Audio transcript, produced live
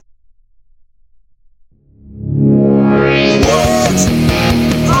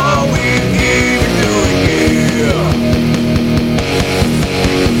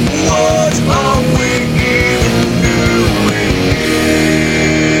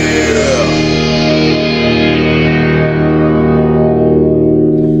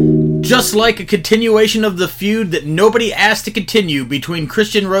looks like a continuation of the feud that nobody asked to continue between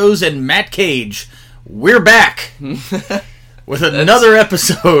Christian Rose and Matt Cage. We're back with another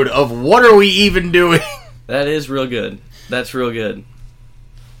episode of What Are We Even Doing? That is real good. That's real good.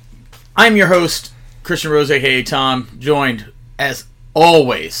 I'm your host, Christian Rose, aka Tom, joined, as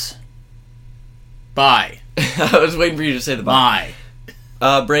always, by... I was waiting for you to say the by...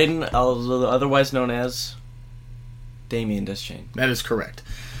 Braden, otherwise known as Damien Deschain. That is correct.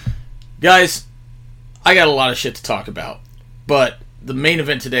 Guys, I got a lot of shit to talk about, but the main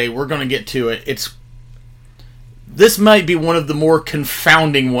event today, we're going to get to it. This might be one of the more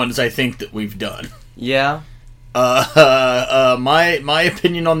confounding ones I think that we've done. Yeah. My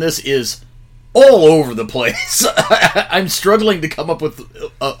opinion on this is all over the place. I'm struggling to come up with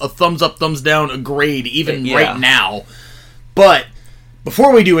a thumbs up, thumbs down, a grade even right now. But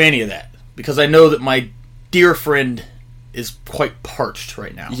before we do any of that, because I know that my dear friend is quite parched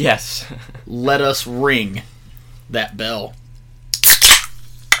right now. Yes. Let us ring that bell.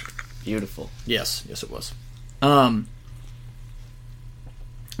 Beautiful. Yes, it was. Wow,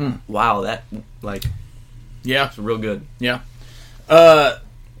 that, yeah. it's real good. Yeah.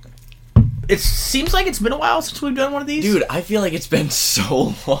 It seems like it's been a while since we've done one of these. Dude, I feel like it's been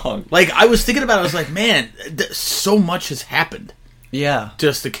so long. I was thinking about it, I was like, man, so much has happened. Yeah.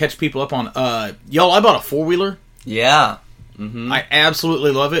 Just to catch people up on, y'all, I bought a 4-wheeler. Yeah. Mm-hmm. I absolutely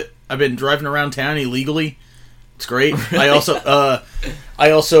love it. I've been driving around town illegally. It's great. Really?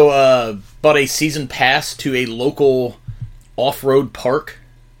 I also bought a season pass to a local off-road park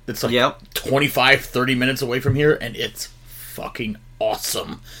that's 25, 30 minutes away from here, and it's fucking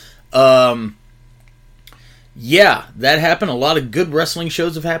awesome. Yeah, that happened. A lot of good wrestling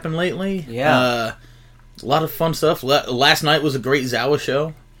shows have happened lately. Yeah. A lot of fun stuff. Last night was a great Zawa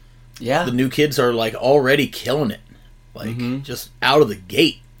show. Yeah. The new kids are, already killing it. Just out of the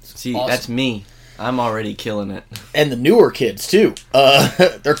gate. See, awesome. That's me. I'm already killing it. And the newer kids, too.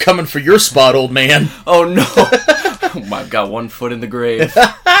 They're coming for your spot, old man. Oh, no. I've got one foot in the grave.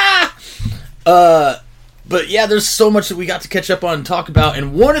 But yeah, there's so much that we got to catch up on and talk about.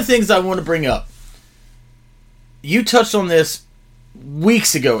 And one of the things I want to bring up, you touched on this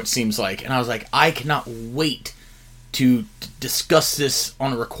weeks ago, it seems like. And I was like, I cannot wait to discuss this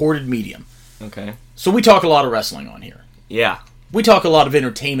on a recorded medium. Okay. So we talk a lot of wrestling on here. Yeah. We talk a lot of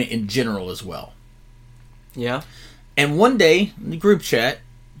entertainment in general as well. Yeah. And one day, in the group chat,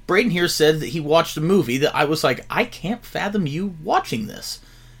 Braden here said that he watched a movie that I was like, I can't fathom you watching this.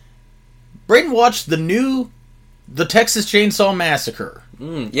 Braden watched The Texas Chainsaw Massacre.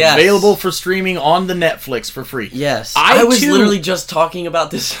 Yes. Available for streaming on the Netflix for free. Yes. I was literally just talking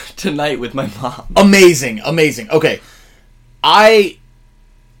about this tonight with my mom. Amazing. Okay. We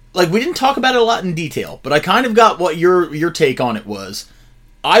didn't talk about it a lot in detail, but I kind of got what your take on it was.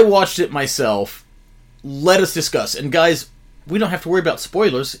 I watched it myself. Let us discuss. And guys, we don't have to worry about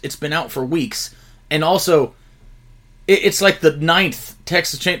spoilers. It's been out for weeks. And also, it's like the 9th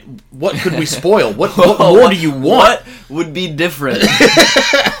Texas Chainsaw. What could we spoil? What more do you want? What would be different?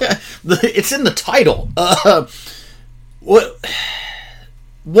 It's in the title.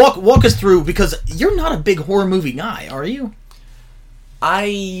 Walk us through, because you're not a big horror movie guy, are you?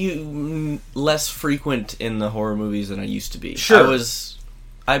 Less frequent in the horror movies than I used to be. Sure.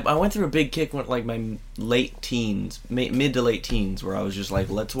 I went through a big kick when, my late teens, mid to late teens, where I was just like,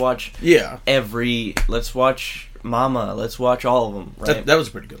 let's watch Mama, let's watch all of them. Right? That was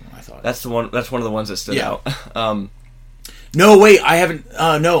a pretty good one, I thought. That's one of the ones that stood out. No, wait, I haven't.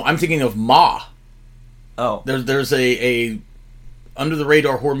 No, I'm thinking of Ma. Oh, there's a under the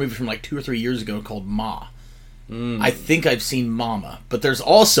radar horror movie from 2 or 3 years ago called Ma. I think I've seen Mama, but there's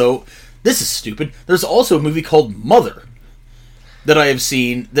also, this is stupid, there's also a movie called Mother that I have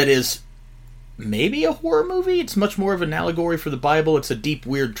seen that is maybe a horror movie. It's much more of an allegory for the Bible. It's a deep,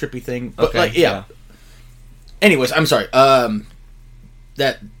 weird, trippy thing. But yeah. Anyways, I'm sorry.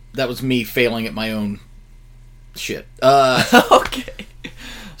 That was me failing at my own shit. okay.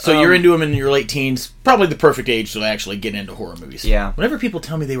 So you're into them in your late teens, probably the perfect age to actually get into horror movies. Yeah. Whenever people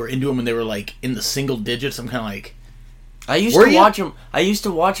tell me they were into them when they were in the single digits, I'm kind of like, I used to watch them. I used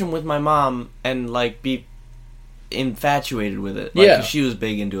to watch them with my mom and be infatuated with it. 'Cause she was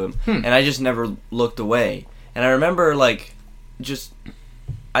big into him, and I just never looked away. And I remember I just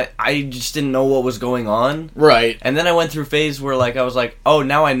didn't know what was going on. Right. And then I went through a phase where I was like, oh,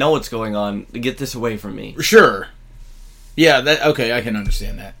 now I know what's going on. Get this away from me. Sure. Yeah. Okay. I can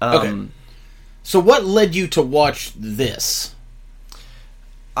understand that. Okay. So what led you to watch this?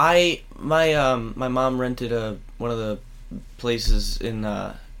 My mom rented one of the places in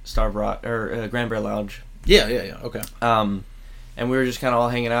Starved Rock or Grand Bear Lounge. Yeah. Okay. and we were just kind of all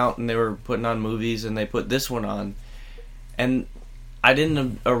hanging out, and they were putting on movies, and they put this one on, and I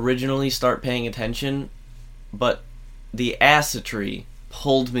didn't originally start paying attention, but the assetry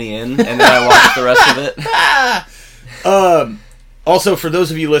pulled me in, and then I watched the rest of it. Also, for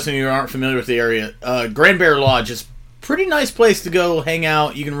those of you listening who aren't familiar with the area, Grand Bear Lodge is a pretty nice place to go hang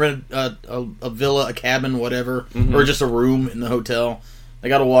out. You can rent a villa, a cabin, whatever, or just a room in the hotel. They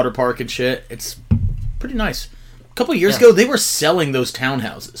got a water park and shit. It's pretty nice. A couple of years ago, they were selling those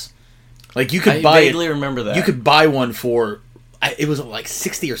townhouses. Like, you could buy I vaguely remember that. You could buy one for... It was like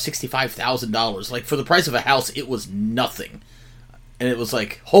 $60,000 or $65,000. Like, for the price of a house, it was nothing. And it was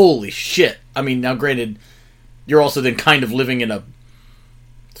like, holy shit. I mean, now granted, you're also then kind of living in a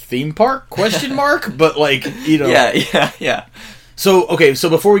theme park? Question mark? But like, you know. Yeah. So, okay, so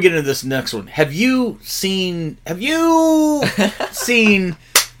before we get into this next one, have you seen the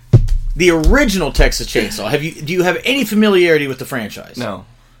original Texas Chainsaw? Do you have any familiarity with the franchise? No.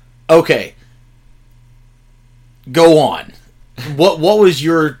 Okay. Go on. What was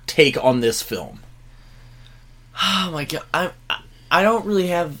your take on this film? Oh my god, I don't really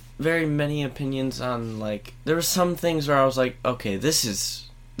have very many opinions on, like, there were some things where I was like, okay, this is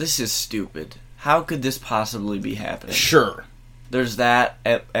stupid. How could this possibly be happening? Sure. There's that,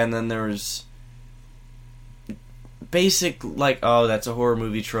 and then there's basic, like, oh, that's a horror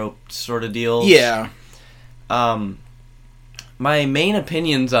movie trope sort of deal. Yeah. My main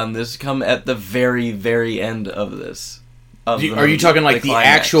opinions on this come at the very, very end of this. Are you talking like the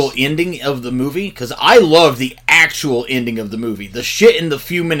actual ending of the movie? Because I love the actual ending of the movie. The shit in the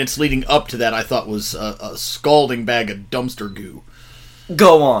few minutes leading up to that I thought was a scalding bag of dumpster goo.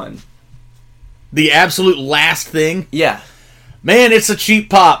 Go on. The absolute last thing? Yeah. Man, it's a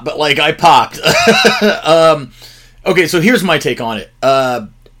cheap pop, but like I popped. Okay, so here's my take on it.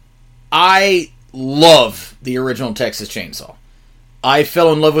 I love the original Texas Chainsaw. I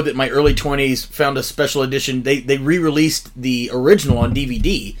fell in love with it in my early 20s, found a special edition. They re-released the original on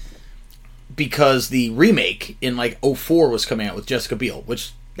DVD because the remake in like 2004 was coming out with Jessica Biel,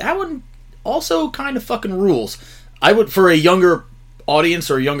 which that one also kind of fucking rules. I would, for a younger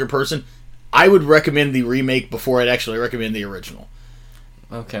audience or a younger person, I would recommend the remake before I'd actually recommend the original.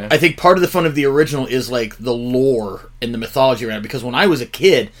 Okay. I think part of the fun of the original is like the lore and the mythology around it, because when I was a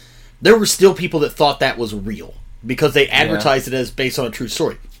kid, there were still people that thought that was real. Because they advertised it as based on a true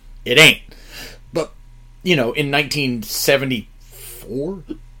story. It ain't. But, you know, in 1974,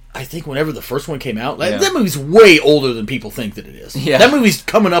 I think whenever the first one came out, that movie's way older than people think that it is. Yeah. That movie's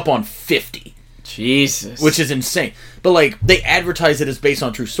coming up on 50. Jesus. Which is insane. But, like, they advertised it as based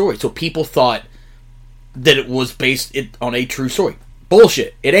on a true story. So people thought that it was based on a true story.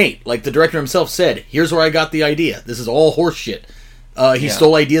 Bullshit. It ain't. Like, the director himself said, here's where I got the idea. This is all horse shit. He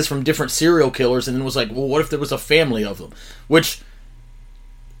stole ideas from different serial killers and then was like, well, what if there was a family of them? Which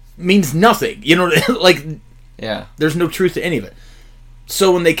means nothing. You know, like, there's no truth to any of it.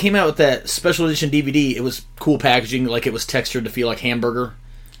 So when they came out with that special edition DVD, it was cool packaging, like it was textured to feel like hamburger.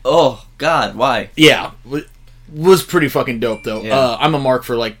 Oh, God, why? Yeah. Was pretty fucking dope, though. Yeah. I'm a mark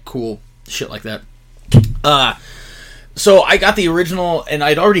for, like, cool shit like that. So I got the original, and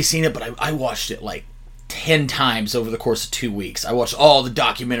I'd already seen it, but I watched it, like, 10 times over the course of 2 weeks. I watched all the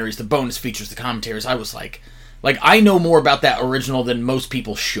documentaries, the bonus features, the commentaries. I was like I know more about that original than most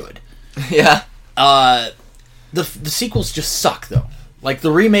people should. Yeah. The sequels just suck, though. Like,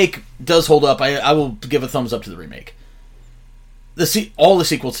 the remake does hold up. I will give a thumbs up to the remake. All the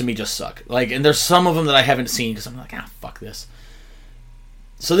sequels to me just suck. Like, and there's some of them that I haven't seen because I'm like, fuck this.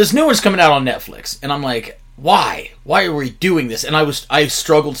 So this new one's coming out on Netflix, and I'm like, why? Why are we doing this? And I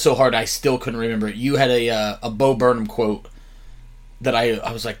struggled so hard I still couldn't remember it. You had a Bo Burnham quote that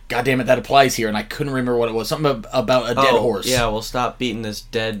I was like, God damn it, that applies here, and I couldn't remember what it was. Something about a dead horse. Yeah, we'll stop beating this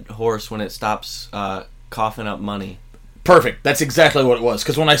dead horse when it stops coughing up money. Perfect. That's exactly what it was.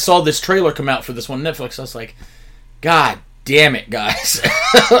 Because when I saw this trailer come out for this one on Netflix, I was like, God damn it, guys.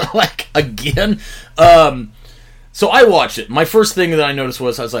 Like, again? So I watched it. My first thing that I noticed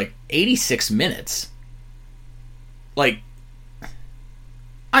was, I was like, 86 minutes? Like,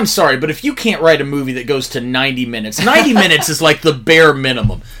 I'm sorry, but if you can't write a movie that goes to 90 minutes, 90 minutes is like the bare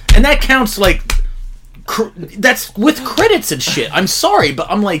minimum. And that counts like, that's with credits and shit. I'm sorry, but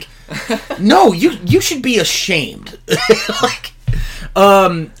I'm like, no, you should be ashamed. Like,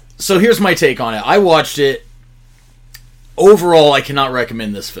 so here's my take on it. I watched it. Overall, I cannot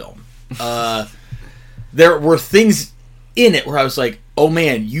recommend this film. There were things in it where I was like, oh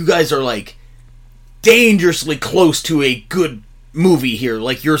man, you guys are like dangerously close to a good movie here.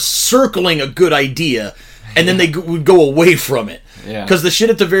 Like, you're circling a good idea, and then they would go away from it. Yeah. Because the shit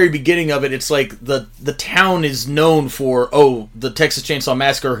at the very beginning of it, it's like the town is known for, the Texas Chainsaw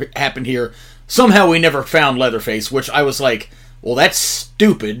Massacre happened here. Somehow we never found Leatherface, which I was like, well, that's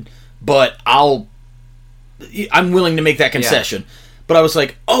stupid, but I'm willing to make that concession. Yeah. But I was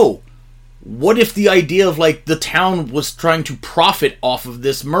like, what if the idea of, like, the town was trying to profit off of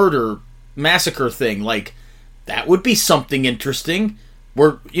this massacre thing? Like, that would be something interesting.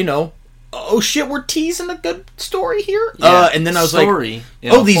 We're, oh shit, we're teasing a good story here? Yeah. And then I was like,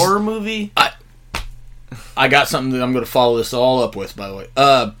 these horror movie? I got something that I'm going to follow this all up with, by the way.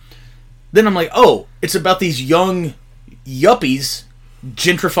 Then I'm like, it's about these young yuppies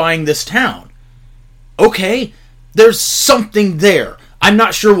gentrifying this town. Okay, there's something there. I'm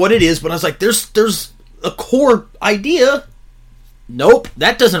not sure what it is, but I was like, there's a core idea. Nope,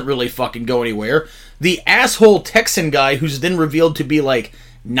 that doesn't really fucking go anywhere. The asshole Texan guy who's then revealed to be, like,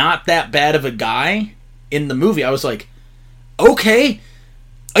 not that bad of a guy in the movie, I was like, okay,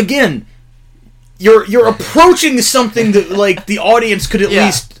 again, you're approaching something that, like, the audience could at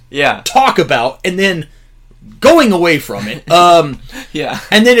least talk about, and then going away from it. Yeah.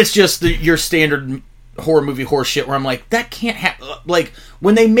 And then it's just your standard horror movie horse shit where I'm like, that can't happen. Like,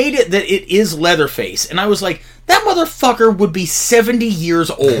 when they made it that it is Leatherface, and I was like, that motherfucker would be 70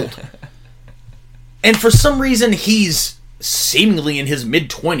 years old. And for some reason, he's seemingly in his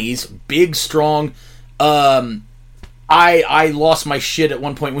mid-20s, big, strong. I lost my shit at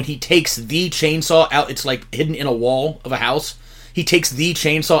one point when he takes the chainsaw out. It's like hidden in a wall of a house. He takes the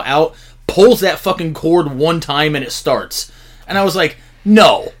chainsaw out, pulls that fucking cord one time, and it starts. And I was like,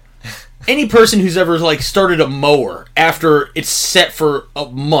 no. Any person who's ever, like, started a mower after it's set for a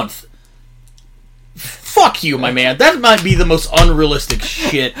month, fuck you, my man. That might be the most unrealistic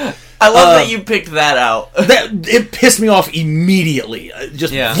shit. I love that you picked that out. It pissed me off immediately.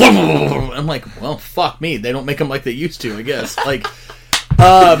 Just, I'm like, well, fuck me. They don't make them like they used to, I guess. Like,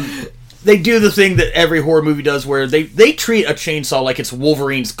 they do the thing that every horror movie does where they treat a chainsaw like it's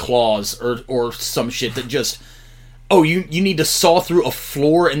Wolverine's claws or some shit that just, you need to saw through a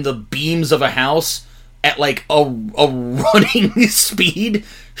floor in the beams of a house at, like, a running speed?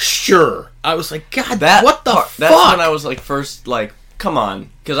 Sure. I was like, God, what the fuck? That's when I was, like, first, like, come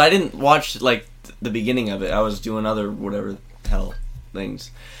on. Because I didn't watch, like, the beginning of it. I was doing other whatever hell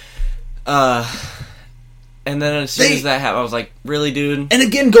things. And then as soon as that happened, I was like, really, dude? And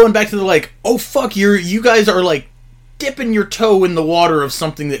again, going back to the, like, fuck, you guys are, like, dipping your toe in the water of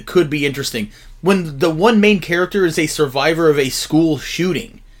something that could be interesting. When the one main character is a survivor of a school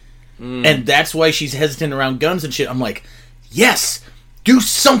shooting. And that's why she's hesitant around guns and shit. I'm like, yes, do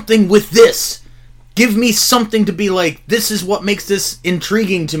something with this. Give me something to be like, this is what makes this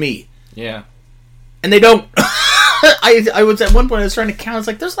intriguing to me. Yeah. And they don't. I was at one point, I was trying to count. It's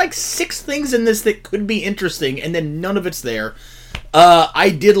like, there's like 6 things in this that could be interesting, and then none of it's there. I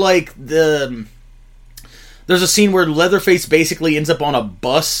did like there's a scene where Leatherface basically ends up on a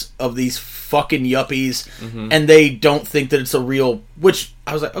bus of these fucking yuppies, and they don't think that it's a real, which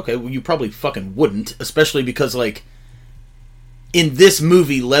I was like, okay, well, you probably fucking wouldn't, especially because, like, in this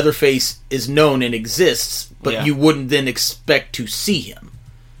movie, Leatherface is known and exists, but you wouldn't then expect to see him.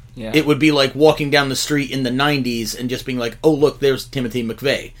 Yeah. It would be like walking down the street in the 90s and just being like, oh, look, there's Timothy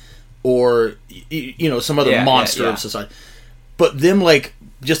McVeigh. Or, some other monster of society. But them, like,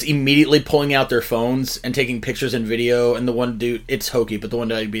 just immediately pulling out their phones and taking pictures and video, and the one dude, it's hokey, but the one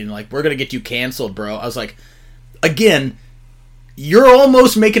guy being like, we're gonna get you canceled, bro. I was like, again, you're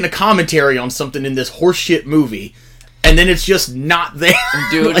almost making a commentary on something in this horseshit movie, and then it's just not there.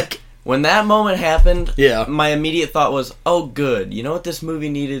 Dude, like, when that moment happened, yeah, my immediate thought was, oh, good. You know what this movie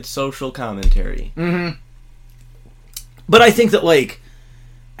needed? Social commentary. Mm-hmm. But I think that, like,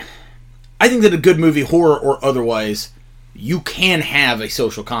 a good movie, horror or otherwise, you can have a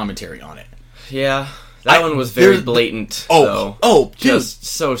social commentary on it. Yeah. That one was very blatant. Dude. Just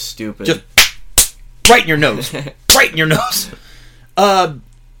so stupid. Just right in your nose. Right in your nose.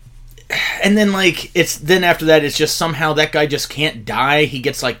 And then, like, then after that, it's just somehow that guy just can't die. He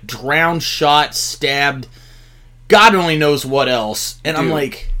gets, like, drowned, shot, stabbed. God only knows what else. And dude, I'm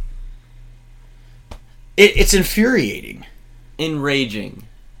like, it's infuriating. Enraging.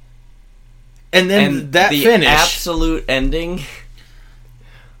 And then that the finish, absolute ending.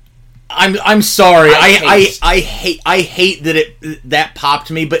 I'm sorry. I hate that that popped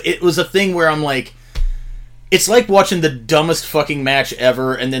me, but it was a thing where I'm like, it's like watching the dumbest fucking match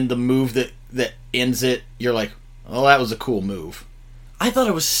ever, and then the move that ends it, you're like, oh, that was a cool move. I thought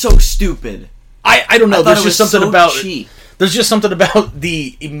it was so stupid. I don't know. There's just something so about cheap. There's just something about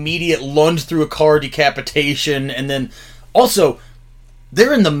the immediate lunge through a car decapitation, and then also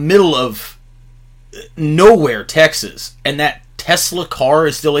they're in the middle of nowhere, Texas, and that Tesla car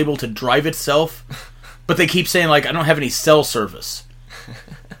is still able to drive itself, but they keep saying, like, I don't have any cell service.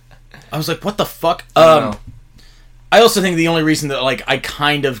 I was like, what the fuck? I also think the only reason that, like, I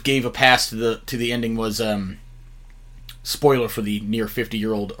kind of gave a pass to the ending was, spoiler for the near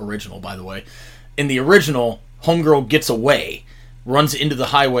 50-year-old original, by the way. In the original, homegirl gets away, runs into the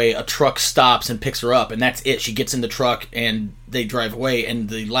highway, a truck stops and picks her up, and that's it. She gets in the truck, and they drive away, and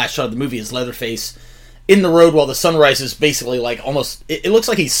the last shot of the movie is Leatherface in the road while the sun rises, basically, like, almost... It looks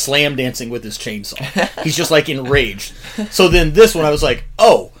like he's slam dancing with his chainsaw. He's just, like, enraged. So then this one, I was like,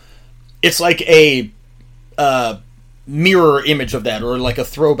 oh, it's like a mirror image of that, or like a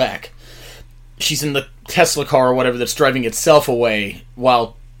throwback. She's in the Tesla car or whatever that's driving itself away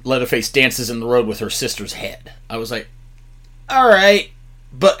while Leatherface dances in the road with her sister's head. I was like, all right,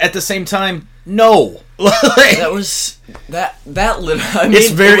 but at the same time, no. That was that. I mean,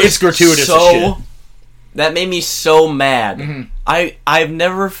 it's gratuitous. So as shit. That made me so mad. Mm-hmm. I've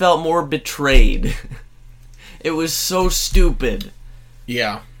never felt more betrayed. It was so stupid.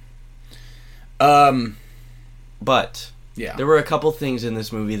 Yeah. But yeah, there were a couple things in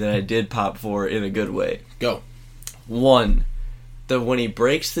this movie that I did pop for in a good way. Go. One, when he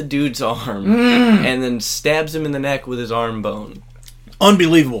breaks the dude's arm and then stabs him in the neck with his arm bone.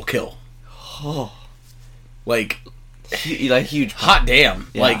 Unbelievable kill. Oh, like huge. Hot damn.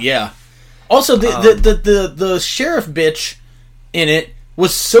 Yeah. Like, yeah. Also, the sheriff bitch in it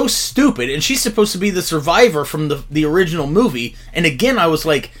was so stupid, and she's supposed to be the survivor from the original movie. And again, I was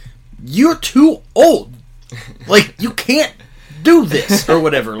like, you're too old. Like, you can't do this or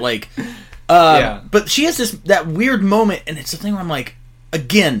whatever. Like, yeah. But she has that weird moment, and it's the thing where I'm like,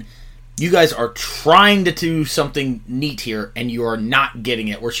 again, you guys are trying to do something neat here, and you are not getting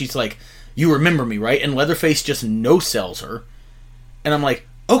it. Where she's like, you remember me, right? And Leatherface just no-sells her. And I'm like,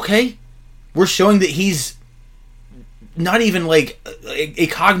 okay, we're showing that he's not even, like, a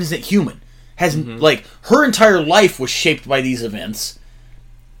cognizant human. Has like, her entire life was shaped by these events.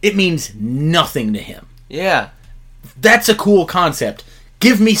 It means nothing to him. Yeah. That's a cool concept.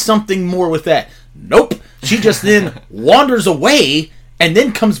 Give me something more with that. Nope. She just then wanders away and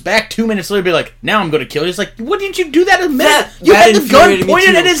then comes back 2 minutes later and be like, now I'm going to kill you. It's like, what didn't you do that a minute? You had the gun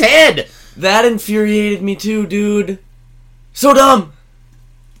pointed at his head. That infuriated me too, dude. So dumb.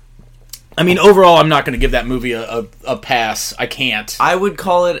 I mean, overall, I'm not going to give that movie a pass. I can't. I would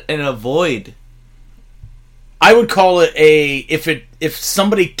call it an avoid. I would call it if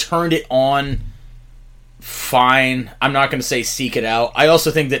somebody turned it on, fine. I'm not going to say seek it out. I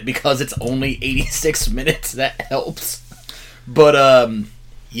also think that because it's only 86 minutes, that helps. But,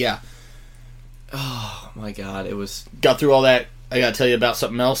 yeah. Oh, my God. It was... Got through all that. I got to tell you about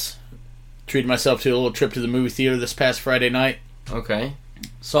something else. Treated myself to a little trip to the movie theater this past Friday night. Okay.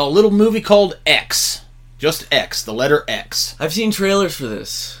 Saw a little movie called X. Just X. The letter X. I've seen trailers for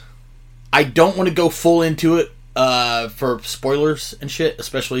this. I don't want to go full into it for spoilers and shit,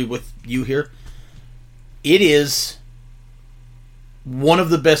 especially with you here. It is one of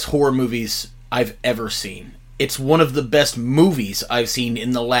the best horror movies I've ever seen. It's one of the best movies I've seen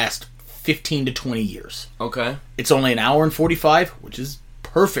in the last 15 to 20 years. Okay. It's only an hour and 45, which is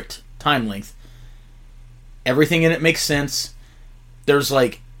perfect time length. Everything in it makes sense.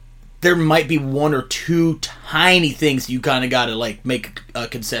 There might be one or two tiny things you kind of got to, like, make a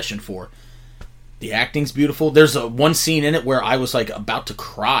concession for. The acting's beautiful. There's one scene in it where I was, like, about to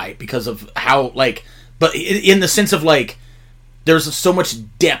cry because of how, like... But in the sense of, like, there's so much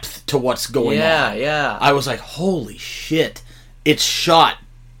depth to what's going on. Yeah. I was like, holy shit. It's shot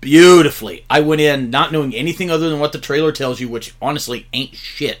beautifully. I went in not knowing anything other than what the trailer tells you, which honestly ain't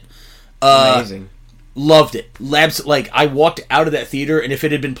shit. Amazing. Loved it. Like, I walked out of that theater, and if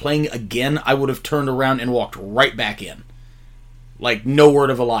it had been playing again, I would have turned around and walked right back in. Like, no word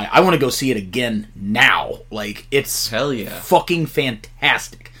of a lie. I want to go see it again now. Like, it's hell yeah, fucking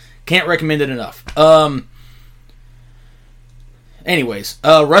fantastic. Can't recommend it enough. Anyways,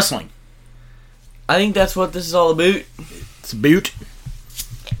 wrestling. I think that's what this is all about. It's a boot.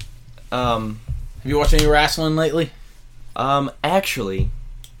 Have you watched any wrestling lately? Actually,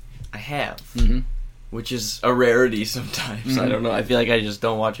 I have. Mm-hmm. Which is a rarity sometimes. Mm-hmm. I don't know. I feel like I just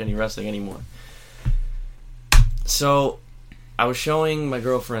don't watch any wrestling anymore. So, I was showing my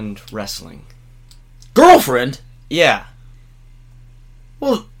girlfriend wrestling. Girlfriend? Yeah.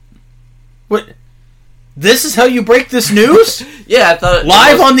 Well, what? This is how you break this news? Yeah, I thought...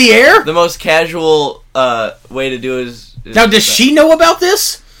 Live on the air? The most casual way to do it is now, does she know about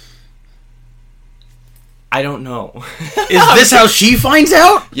this? I don't know. Is this how she finds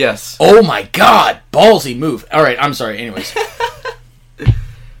out? Yes. Oh my god. Ballsy move. Alright, I'm sorry. Anyways.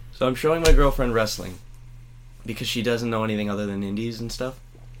 So I'm showing my girlfriend wrestling. because she doesn't know anything other than indies and stuff.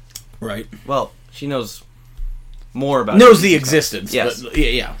 Right. Well, she knows more about knows the existence. Yes. But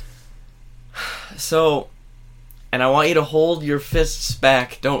yeah. So, and I want you to hold your fists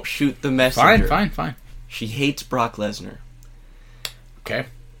back. Don't shoot the messenger. Fine. She hates Brock Lesnar. Okay.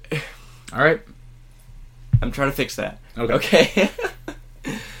 All right. I'm trying to fix that. Okay.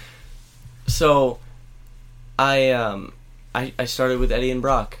 So, I started with Eddie and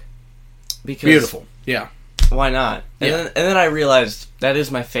Brock. Because beautiful. Yeah. Why not? And then I realized that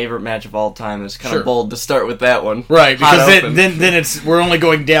is my favorite match of all time. It's kind of bold to start with that one. Right, because then it's we're only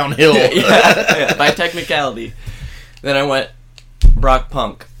going downhill. yeah, by technicality. Then I went Brock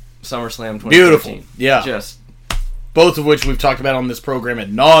Punk, SummerSlam 2014. Beautiful. Yeah. Just both of which we've talked about on this program ad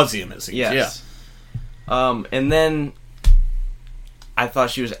nauseum, it seems. Yes. Yeah. And then I thought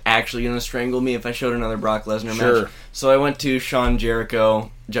she was actually going to strangle me if I showed another Brock Lesnar match. So I went to Shawn Jericho,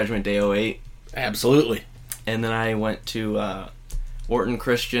 Judgment Day 08. Absolutely. And then I went to Orton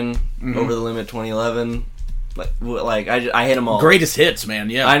Christian, Over the Limit 2011. I hit them all. Greatest hits,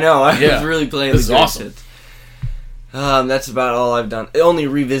 man. Yeah, I know. I was really playing the greatest hits. That's about all I've done. Only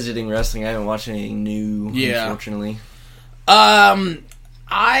revisiting wrestling. I haven't watched anything new, unfortunately. I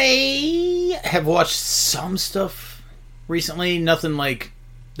have watched some stuff recently. Nothing like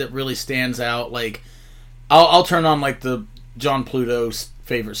that really stands out. Like I'll turn on like the John Pluto's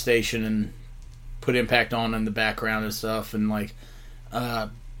favorite station and put Impact on in the background and stuff, and like got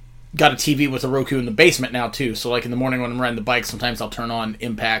a TV with a Roku in the basement now too, so like in the morning when I'm riding the bike sometimes I'll turn on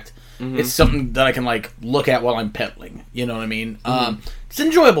Impact. It's something that I can like look at while I'm pedaling, you know what I mean? It's an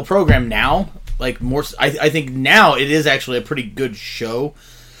enjoyable program now, like more I think now it is actually a pretty good show.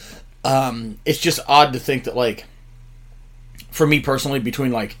 It's just odd to think that like for me personally,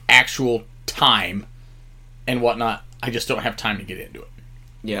 between like actual time and whatnot, I just don't have time to get into it.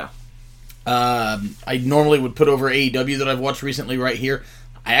 Yeah. I normally would put over AEW that I've watched recently right here.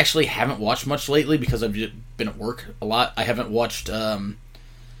 I actually haven't watched much lately because I've just been at work a lot. I haven't watched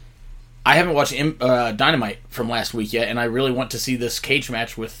Dynamite from last week yet, and I really want to see this cage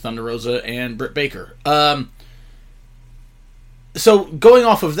match with Thunder Rosa and Britt Baker. So going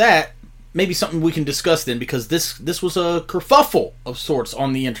off of that, maybe something we can discuss then, because this was a kerfuffle of sorts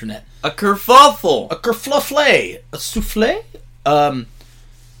on the internet. A kerfuffle! A kerfluffle! A souffle? A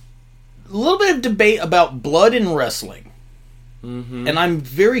little bit of debate about blood in wrestling. And I'm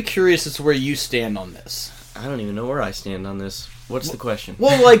very curious as to where you stand on this. I don't even know where I stand on this. What's the question?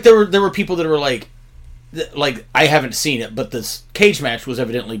 Well, like, there were people that were like, I haven't seen it, but this cage match was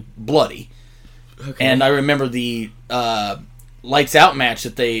evidently bloody. Okay. And I remember the Lights Out match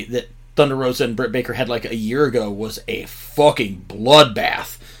that Thunder Rosa and Britt Baker had like a year ago was a fucking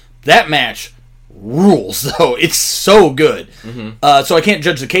bloodbath. That match rules, though. It's so good. So I can't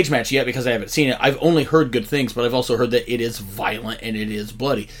judge the cage match yet because I haven't seen it. I've only heard good things, but I've also heard that it is violent and it is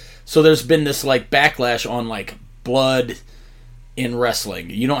bloody. So there's been this like backlash on like blood in wrestling.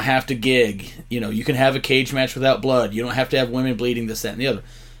 You don't have to gig. You can have a cage match without blood. You don't have to have women bleeding, this, that, and the other.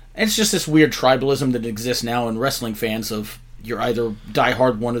 And it's just this weird tribalism that exists now in wrestling fans of you're either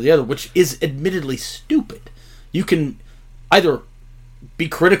diehard one or the other, which is admittedly stupid. You can either be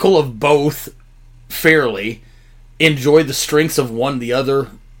critical of both fairly, enjoy the strengths of one, the other,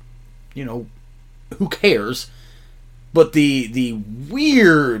 who cares? But the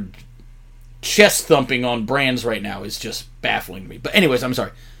weird chest thumping on brands right now is just baffling to me. But anyways, I'm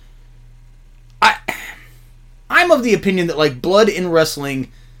sorry. I'm of the opinion that like blood in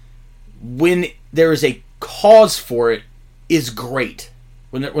wrestling, when there is a cause for it, is great.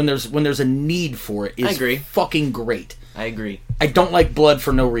 When there's a need for it, is I agree. Fucking great. I agree. I don't like blood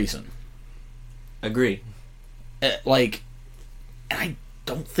for no reason. Agree. I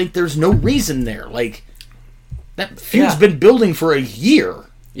don't think there's no reason there. Like, that feud's been building for a year.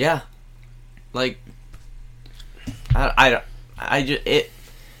 Yeah. Like, let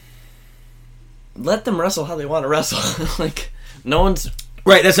them wrestle how they want to wrestle. Like, no one's...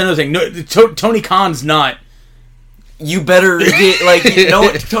 Right, that's another thing. No, Tony Khan's not... You better gig. Like,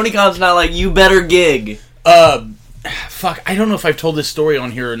 Tony Khan's not like, you better gig. Fuck, I don't know if I've told this story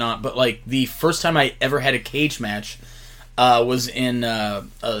on here or not, but like the first time I ever had a cage match was in a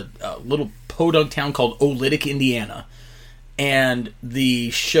little podunk town called Olytic, Indiana, and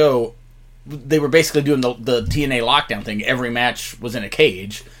the show, they were basically doing the TNA lockdown thing. Every match was in a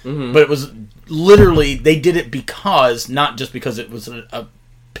cage, but it was literally, they did it because, not just because it was a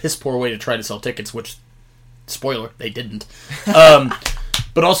piss poor way to try to sell tickets, which, spoiler, they didn't.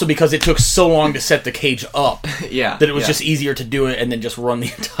 But also because it took so long to set the cage up that it was just easier to do it and then just run the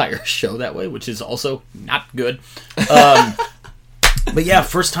entire show that way, which is also not good. But yeah,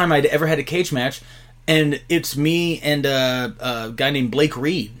 first time I'd ever had a cage match, And it's me and a guy named Blake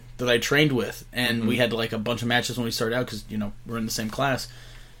Reed that I trained with. And we had like a bunch of matches when we started out because, we're in the same class.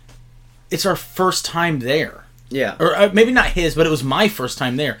 It's our first time there. Yeah. Or maybe not his, but it was my first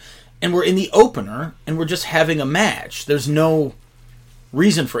time there. And we're in the opener, and we're just having a match. There's no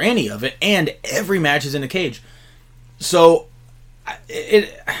reason for any of it, and every match is in a cage. So,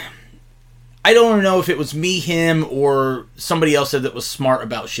 I don't know if it was me, him, or somebody else that was smart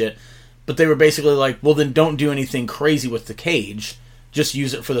about shit, but they were basically like, well, then don't do anything crazy with the cage. Just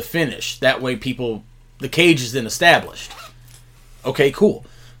use it for the finish. That way the cage is then established. Okay, cool.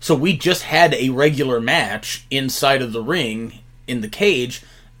 So we just had a regular match inside of the ring in the cage,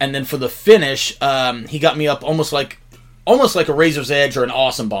 and then for the finish, he got me up almost like a razor's edge or an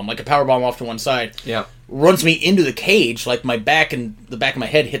awesome bomb, like a power bomb off to one side. Yeah. Runs me into the cage, like my back and the back of my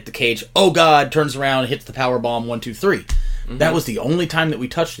head hit the cage. Oh God! Turns around, hits the power bomb. 1, 2, 3. Mm-hmm. That was the only time that we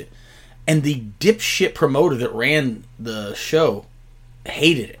touched it. And the dipshit promoter that ran the show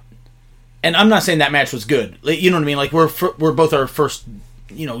hated it. And I'm not saying that match was good. You know what I mean? Like we're both our first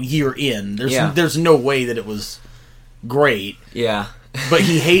year in. There's no way that it was great. Yeah. But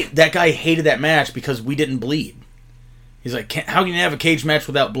that guy hated that match because we didn't bleed. He's like, how can you have a cage match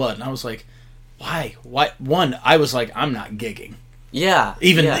without blood? And I was like, why? One, I was like, I'm not gigging. Yeah.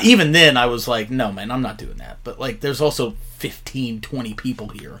 Even then, I was like, no, man, I'm not doing that. But like, there's also 15, 20 people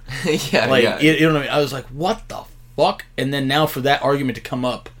here. Yeah. Like, yeah. You know what I mean? I was like, what the fuck? And then now for that argument to come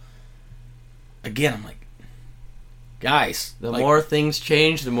up again, I'm like, guys, the more things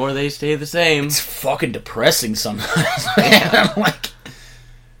change, the more they stay the same. It's fucking depressing sometimes. I'm like,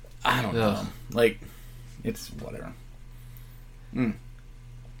 I don't know. Like, it's whatever. You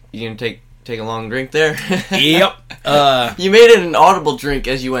gonna take a long drink there? Yep. You made it an audible drink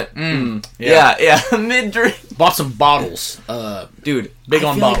as you went. Yeah. Mid drink. Bought some bottles, dude. Big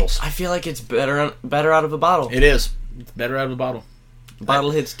on bottles. I feel like it's better out of a bottle. It is. It's better out of a bottle.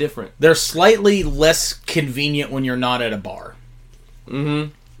 Bottle hits different. They're slightly less convenient when you're not at a bar. I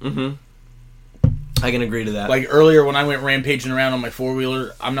can agree to that. Like earlier when I went rampaging around on my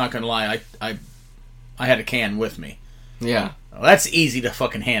 4-wheeler, I'm not gonna lie, I had a can with me. Yeah. Well, that's easy to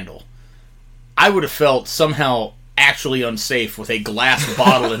fucking handle. I would have felt somehow actually unsafe with a glass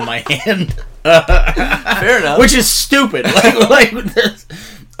bottle in my hand. Fair enough. Which is stupid.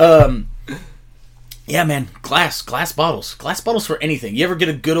 Yeah, man, glass bottles. Glass bottles for anything. You ever get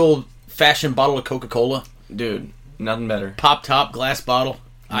a good old-fashioned bottle of Coca-Cola? Dude, nothing better. Pop top glass bottle.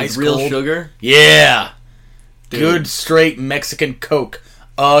 Ice real cold. Sugar? Yeah. Dude. Good, straight Mexican Coke.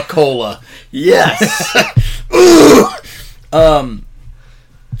 Cola. Yes. Do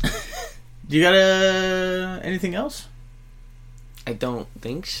you got anything else? I don't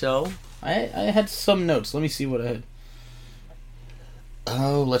think so. I had some notes. Let me see what I had.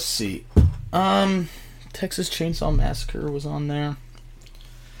 Oh, let's see. Texas Chainsaw Massacre was on there.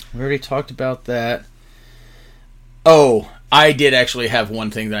 We already talked about that. Oh, I did actually have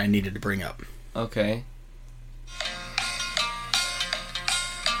one thing that I needed to bring up. Okay.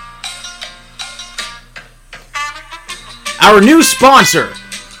 Our new sponsor,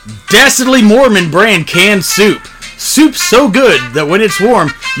 Dastardly Mormon brand canned soup. Soup so good that when it's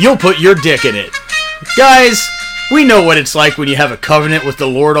warm, you'll put your dick in it. Guys, we know what it's like when you have a covenant with the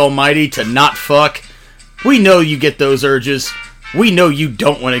Lord Almighty to not fuck. We know you get those urges. We know you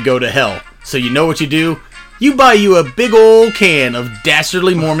don't want to go to hell. So you know what you do? You buy you a big old can of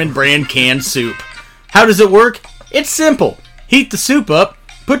Dastardly Mormon brand canned soup. How does it work? It's simple. Heat the soup up,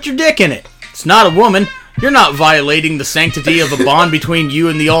 put your dick in it. It's not a woman. You're not violating the sanctity of a bond between you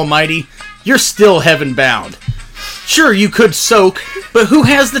and the Almighty. You're still heaven bound. Sure, you could soak, but who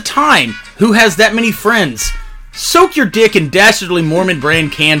has the time? Who has that many friends? Soak your dick in Dastardly Mormon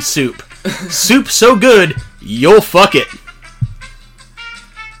brand canned soup. Soup so good, you'll fuck it.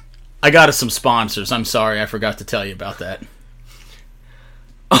 I got us some sponsors. I'm sorry, I forgot to tell you about that.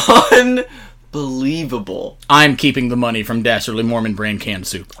 Unbelievable. I'm keeping the money from Dastardly Mormon brand canned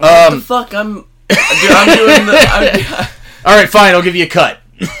soup. What the fuck? I'm doing the... Alright, fine, I'll give you a cut.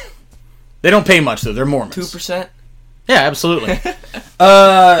 They don't pay much, though. They're Mormons. 2%? Yeah, absolutely.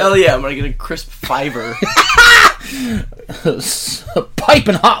 Hell yeah, I'm gonna get a crisp $5.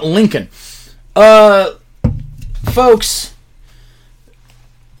 Piping hot Lincoln. Folks,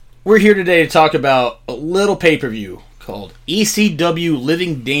 we're here today to talk about a little pay-per-view called ECW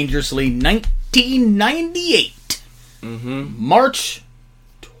Living Dangerously 1998. March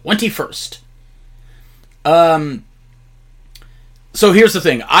 21st. So here's the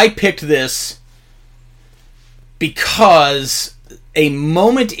thing. I picked this because a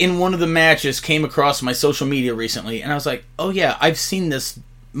moment in one of the matches came across my social media recently, and I was like, oh yeah, I've seen this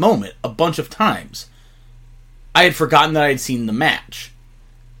moment a bunch of times. I had forgotten that I had seen the match.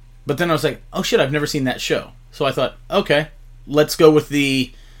 But then I was like, oh shit, I've never seen that show. So I thought, okay, let's go with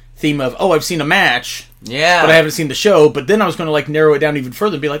the theme of, oh, I've seen a match, but I haven't seen the show. But then I was going to like narrow it down even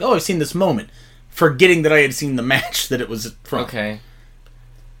further and be like, oh, I've seen this moment, forgetting that I had seen the match that it was from. Okay.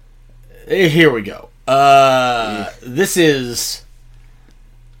 Here we go. This is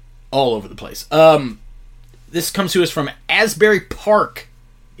all over the place. This comes to us from Asbury Park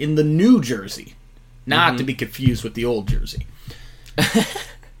in the New Jersey. Not to be confused with the old Jersey.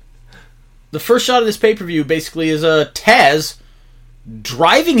 The first shot of this pay-per-view basically is Taz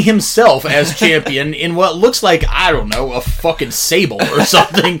driving himself as champion in what looks like, I don't know, a fucking Sable or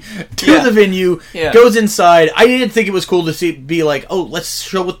something to the venue, goes inside. I didn't think it was cool to be like, oh, let's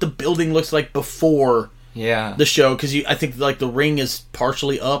show what the building looks like before the show, because I think like the ring is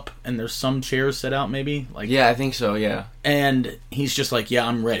partially up and there's some chairs set out maybe. Like, I think so, And he's just like, yeah,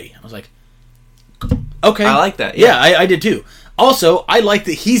 I'm ready. I was like, okay. I like that. Yeah, I did too. Also, I like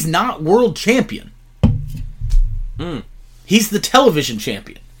that he's not world champion. He's the television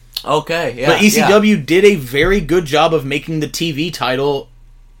champion. Okay, yeah. But ECW did a very good job of making the TV title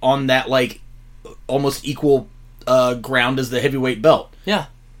on that, like, almost equal ground as the heavyweight belt. Yeah.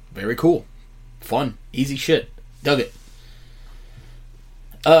 Very cool. Fun. Easy shit. Dug it.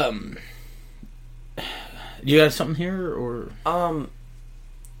 You got something here, or?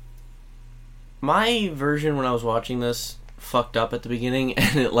 My version when I was watching this fucked up at the beginning,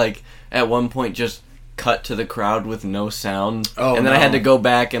 and it, like, at one point just cut to the crowd with no sound, and then I had to go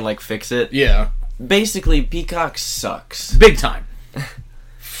back and like fix it. Yeah. Basically, Peacock sucks. Big time.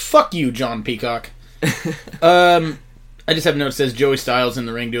 Fuck you, John Peacock. I just have a note that says Joey Styles in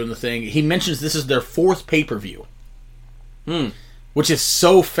the ring doing the thing. He mentions this is their 4th pay-per-view. Which is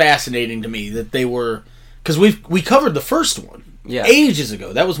so fascinating to me that they were... Because we covered the first one ages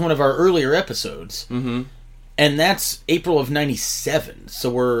ago. That was one of our earlier episodes. And that's April of 97,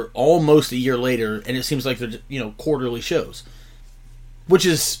 so we're almost a year later, and it seems like they're, quarterly shows. Which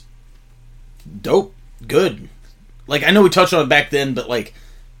is dope. Good. Like, I know we touched on it back then, but, like,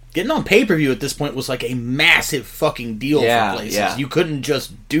 getting on pay-per-view at this point was, like, a massive fucking deal for places. Yeah. You couldn't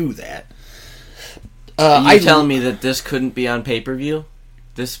just do that. Are you telling me that this couldn't be on pay-per-view?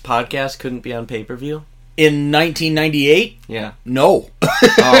 This podcast couldn't be on pay-per-view? In 1998? Yeah. No.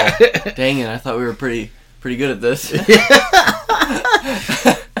 Oh, dang it. I thought we were pretty good at this.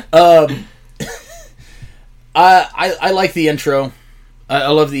 I like the intro. I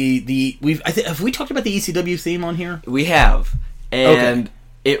love have we talked about the ECW theme on here? We have. And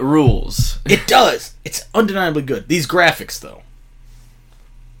it rules. It does. It's undeniably good. These graphics though.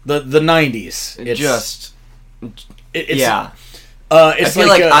 The 90s. It's yeah. I feel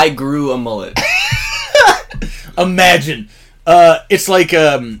like I grew a mullet. Imagine. It's like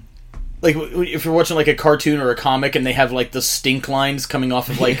if you're watching like a cartoon or a comic and they have like the stink lines coming off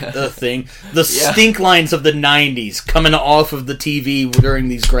of like the thing. The stink lines of the 90s coming off of the TV during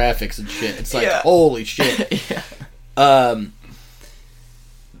these graphics and shit. It's like, holy shit. But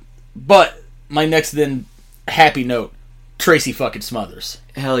my next then happy note, Tracy fucking Smothers.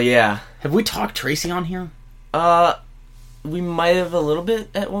 Hell yeah. Have we talked Tracy on here? We might have a little bit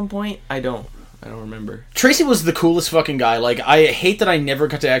at one point. I don't remember. Tracy was the coolest fucking guy. Like, I hate that I never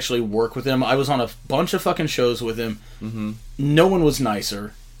got to actually work with him. I was on a bunch of fucking shows with him. Mm-hmm. No one was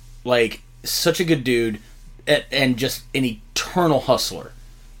nicer. Like, such a good dude. And just an eternal hustler.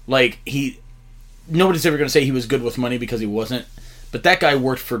 Like, nobody's ever going to say he was good with money because he wasn't. But that guy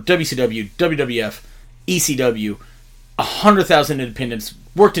worked for WCW, WWF, ECW, 100,000 independents,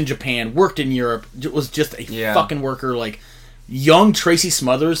 worked in Japan, worked in Europe, was just a fucking worker. Like, young Tracy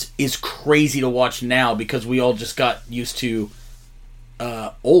Smothers is crazy to watch now because we all just got used to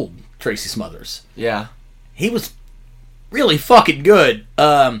old Tracy Smothers. Yeah. He was really fucking good.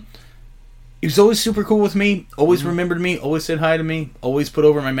 He was always super cool with me, always remembered me, always said hi to me, always put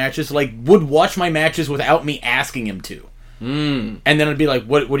over my matches, like, would watch my matches without me asking him to. And then I'd be like,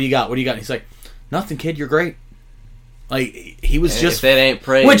 what do you got? What do you got? And he's like, nothing, kid, you're great. Like, he was just... If that ain't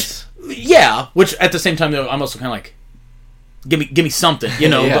praise. Which at the same time, though, I'm also kind of like, give me something,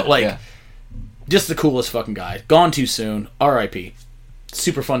 but like, just the coolest fucking guy. Gone too soon. R.I.P.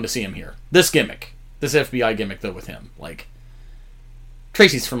 Super fun to see him here. This FBI gimmick, though, with him. Like,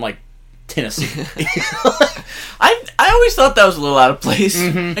 Tracy's from, like, Tennessee. I always thought that was a little out of place.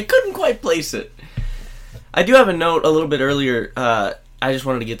 Mm-hmm. I couldn't quite place it. I do have a note a little bit earlier. I just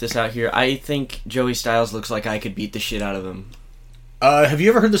wanted to get this out here. I think Joey Styles looks like I could beat the shit out of him. Have you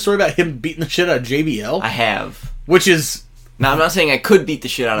ever heard the story about him beating the shit out of JBL? I have. Which is... Now, I'm not saying I could beat the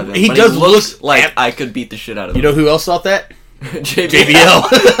shit out of him, he looks like I could beat the shit out of him. You know who else thought that? JBL.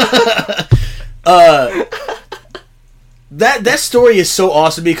 That story is so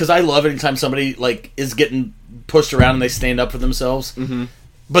awesome because I love it anytime somebody like is getting pushed around and they stand up for themselves. Mm-hmm.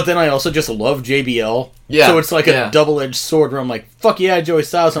 But then I also just love JBL. Yeah. So it's like a double-edged sword where I'm like, fuck yeah, Joey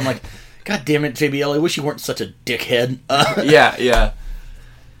Styles. I'm like, God damn it, JBL, I wish you weren't such a dickhead. Yeah.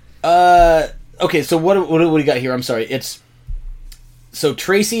 Okay, so what do we got here? I'm sorry. So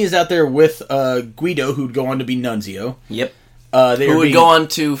Tracy is out there with Guido, who'd go on to be Nunzio. Yep. Who would go on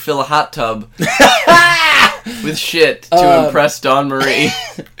to fill a hot tub with shit to impress Dawn Marie.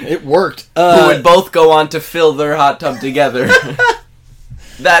 It worked. Who would both go on to fill their hot tub together.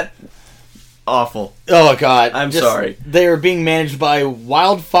 That... awful. Oh, God. I'm sorry. They are being managed by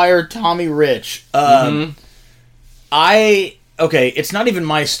Wildfire Tommy Rich. Okay, it's not even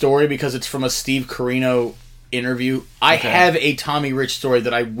my story because it's from a Steve Corino interview. I have a Tommy Rich story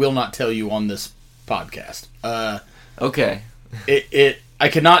that I will not tell you on this podcast. Okay. I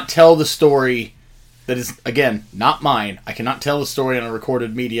cannot tell the story that is, again, not mine. I cannot tell the story on a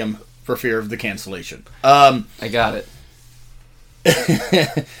recorded medium for fear of the cancellation. I got it.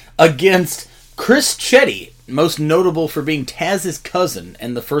 Against Chris Chetty, most notable for being Taz's cousin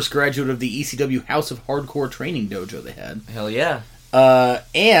and the first graduate of the ECW House of Hardcore training dojo they had. Hell yeah.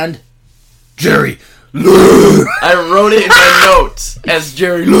 And Jerry Lynn. I wrote it in my notes as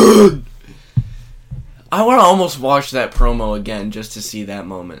Jerry Lynn. I want to almost watch that promo again just to see that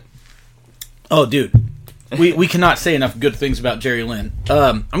moment. Oh, dude. We cannot say enough good things about Jerry Lynn.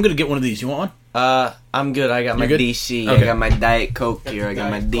 I'm going to get one of these. You want one? I'm good. I got my DC. Okay. I got my Diet Coke here. I got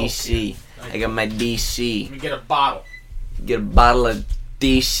my DC. I got my DC. Let me get a bottle. Get a bottle of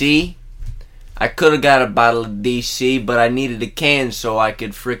DC. I could have got a bottle of DC, but I needed a can so I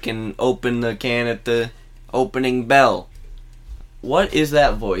could frickin' open the can at the opening bell. What is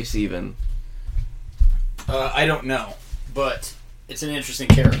that voice even? I don't know, but it's an interesting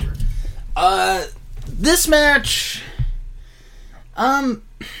character. This match...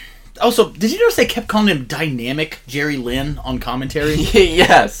 Also, did you notice they kept calling him Dynamic Jerry Lynn on commentary?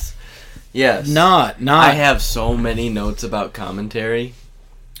 Yes. Not. I have so many notes about commentary.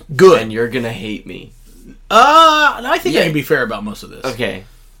 Good. And you're gonna hate me. I think I can be fair about most of this. Okay.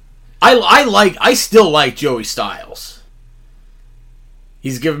 I still like Joey Styles.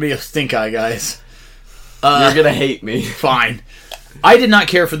 He's giving me a stink eye, guys. You're gonna hate me. Fine. I did not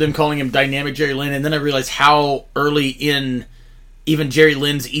care for them calling him Dynamic Jerry Lynn, and then I realized how early in even Jerry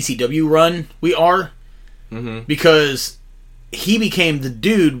Lynn's ECW run we are. Mm-hmm. Because he became the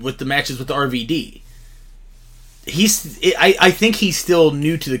dude with the matches with RVD. I think he's still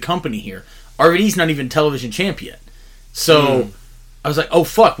new to the company here. RVD's not even television champion. So I was like, oh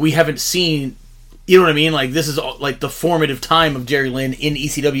fuck, we haven't seen, you know what I mean? Like, this is like the formative time of Jerry Lynn in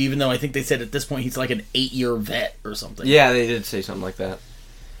ECW, even though I think they said at this point he's like an 8-year vet or something. Yeah, they did say something like that.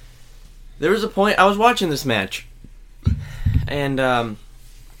 There was a point, I was watching this match, and I'm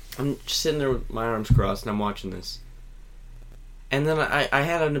just sitting there with my arms crossed, and I'm watching this. And then I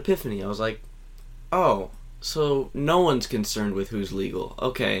had an epiphany. I was like, oh, so no one's concerned with who's legal.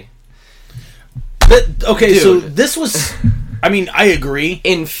 Okay. Okay, dude. So this was... I mean, I agree.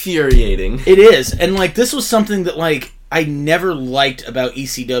 Infuriating. It is. And, like, this was something that, like, I never liked about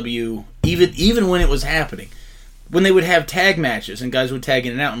ECW, even when it was happening. When they would have tag matches and guys would tag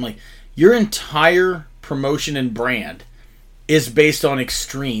in and out, I'm like, your entire promotion and brand is based on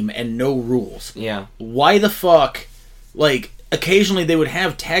Extreme and no rules. Yeah. Why the fuck... Like, occasionally they would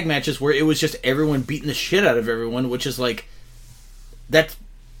have tag matches where it was just everyone beating the shit out of everyone, which is, like... That's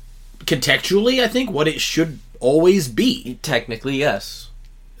contextually, I think, what it should always be. Technically, yes.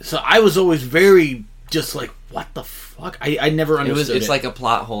 So I was always very just like, what the fuck? I never understood it. It's like a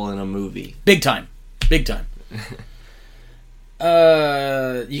plot hole in a movie. Big time. You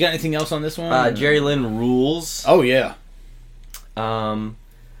got anything else on this one? Jerry Lynn rules. Oh, yeah. I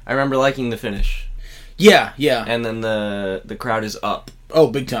remember liking the finish. Yeah. And then the crowd is up. Oh,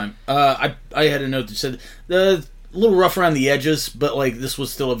 big time. I had a note that said a little rough around the edges, but like this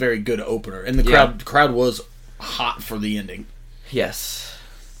was still a very good opener, and the crowd was hot for the ending. Yes.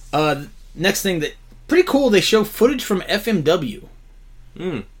 Next thing that pretty cool, they show footage from FMW.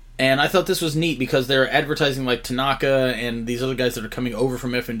 And I thought this was neat because they're advertising like Tanaka and these other guys that are coming over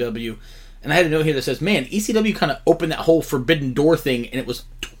from FMW. And I had a note here that says, man, ECW kind of opened that whole Forbidden Door thing, and it was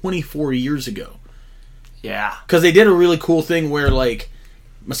 24 years ago. Yeah. Because they did a really cool thing where, like,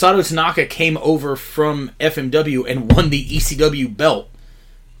 Masato Tanaka came over from FMW and won the ECW belt,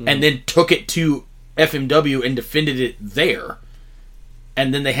 and then took it to FMW and defended it there.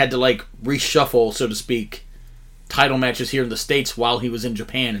 And then they had to, like, reshuffle, so to speak, title matches here in the States while he was in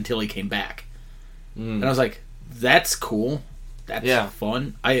Japan until he came back. And I was like, that's cool. That's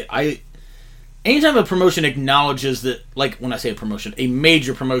fun. anytime a promotion acknowledges that, like when I say a promotion, a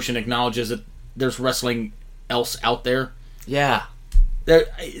major promotion acknowledges that there's wrestling else out there. Yeah.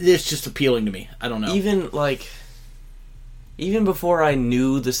 It's just appealing to me. I don't know. Even before I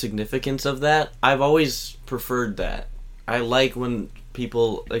knew the significance of that, I've always preferred that. I like when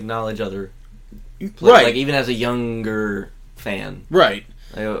people acknowledge other right. Like, even as a younger fan. Right.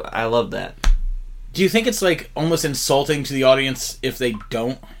 I love that. Do you think it's, like, almost insulting to the audience if they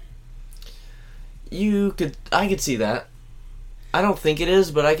don't? I could see that. I don't think it is,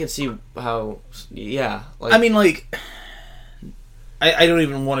 but I could see how, yeah. Like, I mean, like, I don't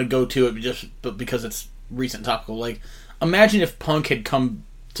even want to go to it but because it's recent topical. Like, imagine if Punk had come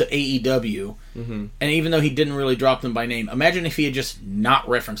to AEW, and even though he didn't really drop them by name, imagine if he had just not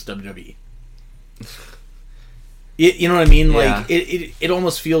referenced WWE. You know what I mean? Yeah. Like, it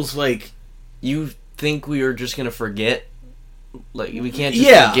almost feels like... You think we are just going to forget? Like, we can't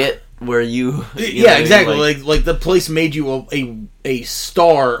just forget where you yeah, exactly. I mean? Like the place made you a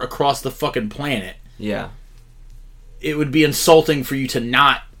star across the fucking planet. Yeah. It would be insulting for you to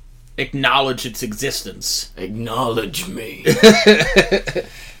not acknowledge its existence. Acknowledge me.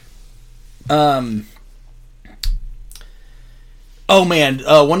 Oh man,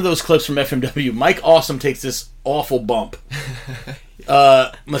 one of those clips from FMW, Mike Awesome takes this awful bump.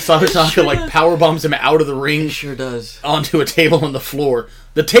 Masato Tanaka like power bombs him out of the ring. He sure does. Onto a table on the floor.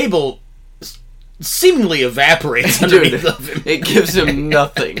 The table seemingly evaporates underneath of him. It gives him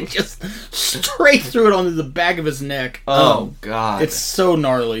nothing. Just straight through it onto the back of his neck. Oh god. It's so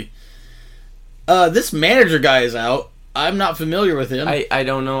gnarly. This manager guy is out. I'm not familiar with him. I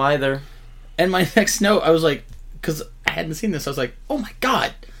don't know either. And my next note, I was like, because I hadn't seen this, I was like, oh my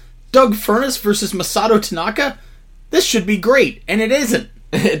god, Doug Furnas versus Masato Tanaka? This should be great, and it isn't.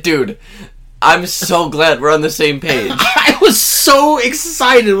 Dude, I'm so glad we're on the same page. I was so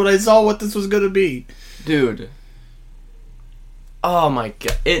excited when I saw what this was going to be. Dude. Oh my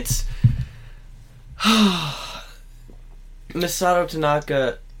god, it's... Masato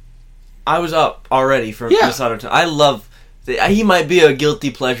Tanaka... I was up already for Masato Tanaka. I love... He might be a guilty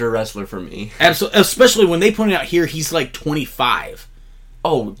pleasure wrestler for me. Absolutely, especially when they pointed out here he's like 25.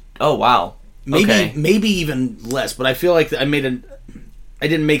 Oh wow. Maybe even less, but I feel like I didn't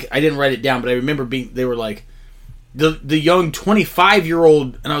write it down, but I remember they were like the young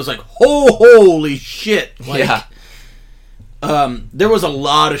 25-year-old, and I was like, holy shit. Like, yeah. There was a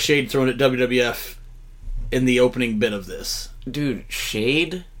lot of shade thrown at WWF in the opening bit of this. Dude,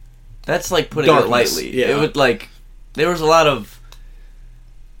 shade? That's like putting it lightly. Yeah. It would like there was a lot of...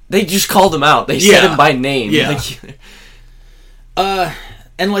 They just called him out. They said him by name. Yeah.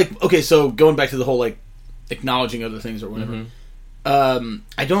 And like, okay, so going back to the whole like acknowledging other things or whatever.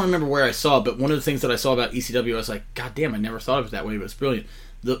 I don't remember where I saw it, but one of the things that I saw about ECW, I was like, God damn, I never thought of it that way, but it's brilliant.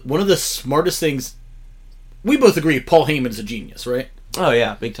 One of the smartest things... We both agree Paul Heyman's a genius, right? Oh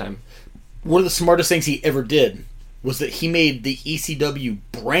yeah, big time. One of the smartest things he ever did was that he made the ECW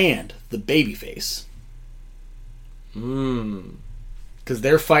brand the babyface. Because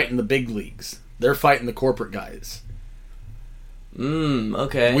they're fighting the big leagues. They're fighting the corporate guys.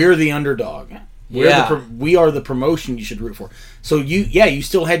 Okay. We're the underdog. We are the promotion you should root for. So you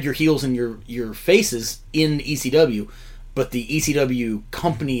still had your heels and your faces in ECW, but the ECW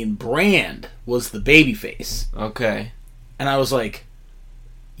company and brand was the babyface. Okay. And I was like,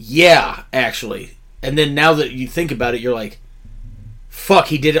 yeah, actually. And then now that you think about it, you're like, fuck,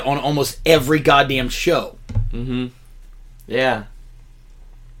 he did it on almost every goddamn show. Yeah.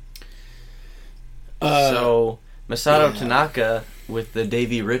 So, Masato Tanaka with the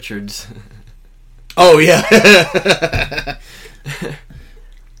Davey Richards. Oh, yeah.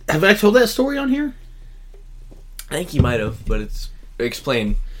 Have I told that story on here? I think you might have, but it's...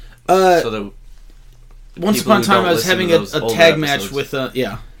 Explain. So that... Once upon a time, I was having a tag match with...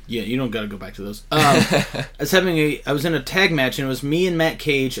 Yeah, you don't gotta go back to those. I was in a tag match, and it was me and Matt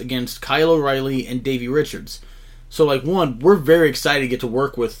Cage against Kyle O'Reilly and Davey Richards. So, like, we're very excited to get to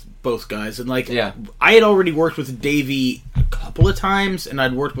work with both guys. And, like, I had already worked with Davey a couple of times, and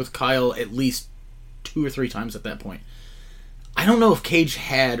I'd worked with Kyle at least 2 or 3 times at that point. I don't know if Cage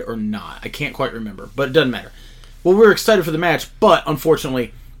had or not. I can't quite remember, but it doesn't matter. Well, we were excited for the match, but,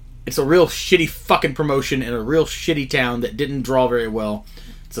 unfortunately, it's a real shitty fucking promotion in a real shitty town that didn't draw very well.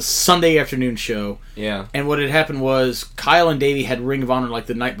 It's a Sunday afternoon show. Yeah. And what had happened was Kyle and Davey had Ring of Honor, like,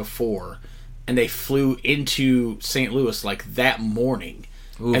 the night before, and they flew into St. Louis, like, that morning.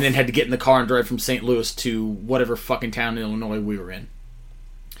 Oof. And then had to get in the car and drive from St. Louis to whatever fucking town in Illinois we were in.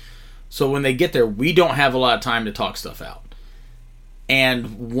 So when they get there, we don't have a lot of time to talk stuff out.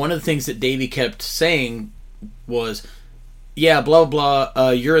 And one of the things that Davey kept saying was, yeah, blah, blah,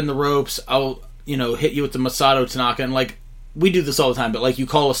 you're in the ropes. hit you with the Masato Tanaka, and like we do this all the time, but like you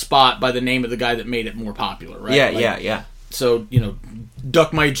call a spot by the name of the guy that made it more popular, right? Yeah, yeah. So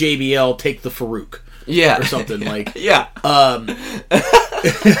duck my JBL, take the Farouk, or something like. Yeah. I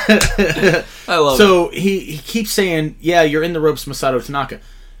love. So he keeps saying, "Yeah, you're in the ropes, Masato Tanaka,"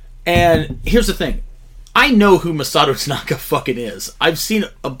 and here's the thing. I know who Masato Tanaka fucking is. I've seen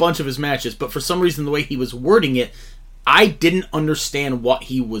a bunch of his matches, but for some reason the way he was wording it, I didn't understand what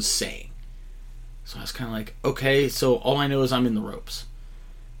he was saying. So I was kind of like, okay, so all I know is I'm in the ropes.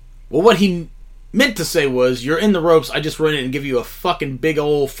 Well, what he meant to say was, you're in the ropes, I just run in and give you a fucking big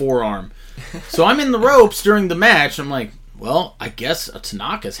old forearm. So I'm in the ropes during the match, I'm like, well, I guess a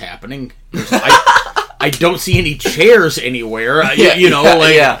Tanaka's happening. I don't see any chairs anywhere,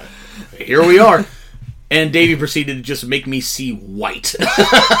 here we are. And Davey proceeded to just make me see white.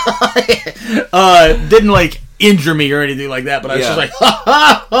 Didn't like injure me or anything like that, but I was just like, ha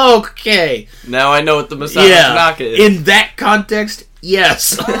ha, okay. Now I know what the Masato Tanaka is. In that context,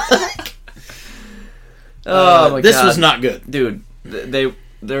 yes. Oh my god. This was not good. Dude,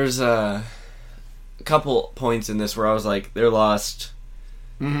 there's a couple points in this where I was like, they're lost.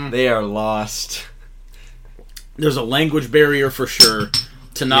 Mm-hmm. They are lost. There's a language barrier for sure.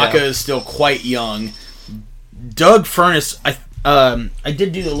 Tanaka is still quite young. Doug Furnas, I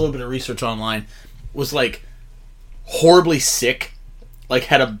did do a little bit of research online, was like horribly sick, like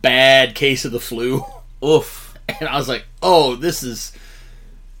had a bad case of the flu. Oof. And I was like, oh, this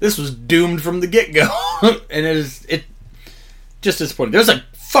was doomed from the get-go. And it just disappointing. There's a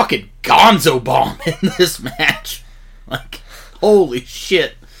fucking Gonzo bomb in this match. Like, holy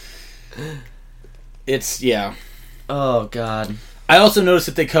shit. Yeah. Oh, God. I also noticed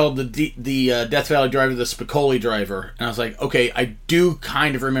that they called the Death Valley driver the Spicoli driver. And I was like, okay, I do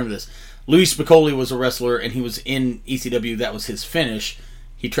kind of remember this. Louis Spicoli was a wrestler, and he was in ECW. That was his finish.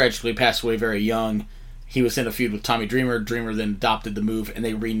 He tragically passed away very young. He was in a feud with Tommy Dreamer. Dreamer then adopted the move, and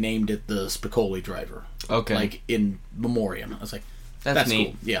they renamed it the Spicoli driver. Okay. Like, in memoriam. I was like, that's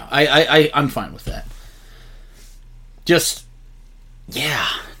neat. Cool. Yeah, I'm fine with that. Just, yeah,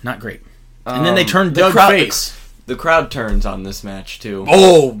 not great. And then they turned Doug face. The crowd turns on this match, too.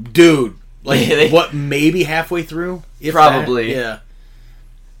 Oh, dude. Like, what, maybe halfway through? Probably. That?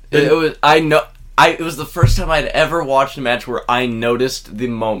 Yeah. It was the first time I'd ever watched a match where I noticed the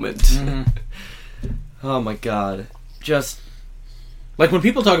moment. Mm-hmm. Oh my god. Just... Like, when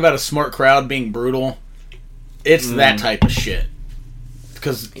people talk about a smart crowd being brutal, it's that type of shit.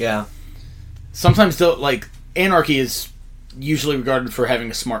 Because... Yeah. Sometimes, like, Anarchy is usually regarded for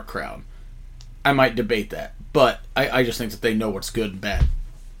having a smart crowd. I might debate that. But I just think that they know what's good and bad.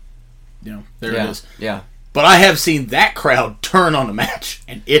 There it is. Yeah. But I have seen that crowd turn on a match,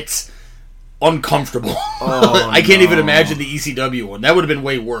 and it's uncomfortable. Oh, I can't even imagine the ECW one. That would have been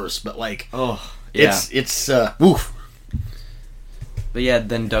way worse, but like... Oh, yeah. It's woof. But yeah,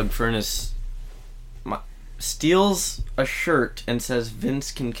 then Doug Furnas steals a shirt and says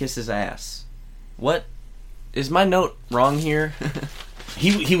Vince can kiss his ass. What? Is my note wrong here?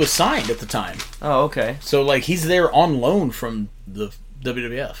 He was signed at the time. Oh, okay. So, like, he's there on loan from the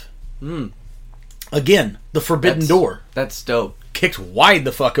WWF. Again, the forbidden door. That's dope. Kicked wide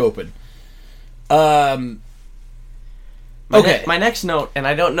the fuck open. Okay. My next note, and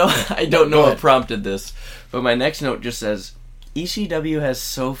I don't know what prompted this, but my next note just says, ECW has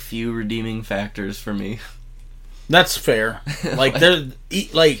so few redeeming factors for me. That's fair.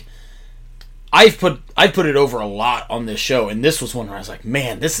 Like, I've put it over a lot on this show, and this was one where I was like,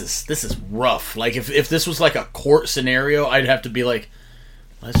 man, this is rough. Like, if this was like a court scenario, I'd have to be like,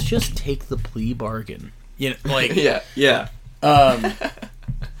 let's just take the plea bargain. Like yeah.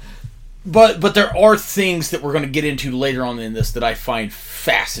 But there are things that we're going to get into later on in this that I find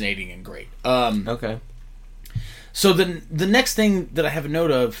fascinating and great. Okay. So the next thing that I have a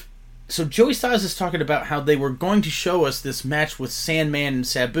note of, so Joey Styles is talking about how they were going to show us this match with Sandman and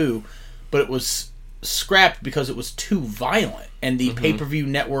Sabu, but it was scrapped because it was too violent, and the pay-per-view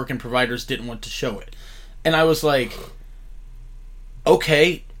network and providers didn't want to show it. And I was like,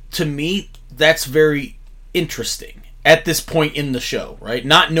 okay, to me, that's very interesting at this point in the show, right?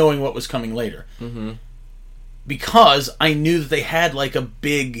 Not knowing what was coming later. Mm-hmm. Because I knew that they had like a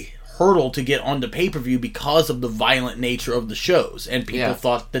big hurdle to get onto pay-per-view because of the violent nature of the shows, and people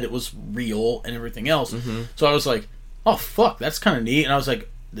thought that it was real and everything else. So I was like, oh fuck, that's kind of neat. And I was like,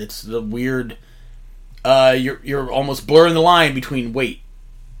 it's the weird you're almost blurring the line between, wait,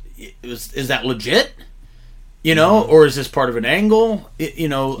 is that legit, or is this part of an angle? I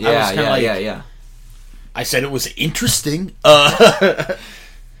was kind of like, I said it was interesting. And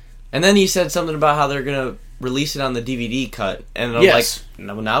then you said something about how they're gonna release it on the DVD cut, and I'm like,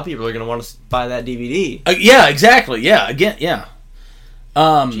 now people are going to want to buy that DVD. Yeah, exactly. Yeah, again, yeah.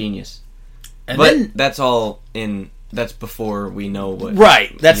 Genius. And but then, that's before we know what.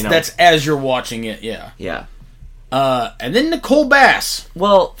 Right. That's as you're watching it. Yeah. Yeah. And then Nicole Bass.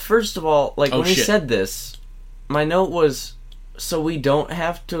 Well, first of all, when he said this, my note was, so we don't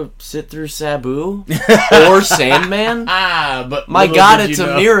have to sit through Sabu or Sandman? But my God, it's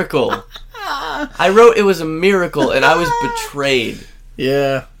a miracle. I wrote it was a miracle, and I was betrayed.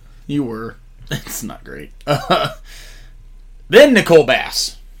 Yeah, you were. It's not great. Then Nicole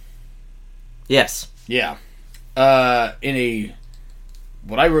Bass. Yes. Yeah. In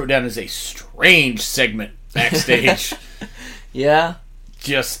what I wrote down is a strange segment backstage. Yeah.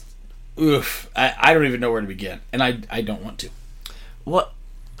 Just, oof. I don't even know where to begin, and I don't want to. What?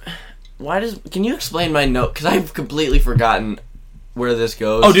 Can you explain my note? Because I've completely forgotten where this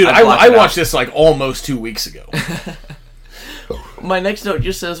goes. Oh, dude, I watched this almost 2 weeks ago. My next note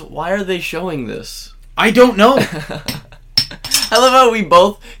just says, why are they showing this? I don't know. I love how we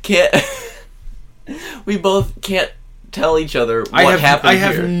both can't tell each other what happened here.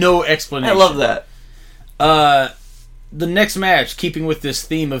 I have no explanation. I love that. The next match, keeping with this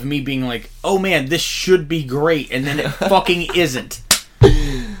theme of me being like, oh man, this should be great, and then it fucking isn't.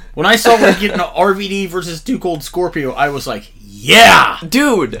 When I saw we're getting an RVD versus Too Cold Scorpio, I was like, yeah!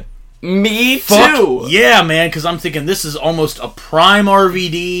 Dude, me too! Yeah, man, because I'm thinking this is almost a prime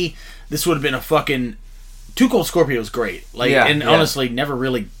RVD. This would have been a fucking... Too Cold Scorpio is great. Honestly, never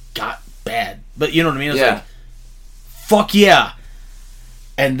really got bad. But you know what I mean? It's like, fuck yeah!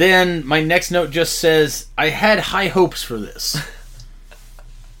 And then my next note just says, I had high hopes for this.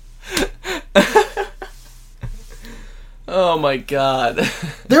 Oh my God.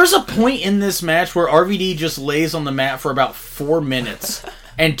 There's a point in this match where RVD just lays on the mat for about 4 minutes,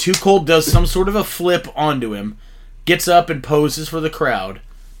 and Too Cold does some sort of a flip onto him, gets up and poses for the crowd,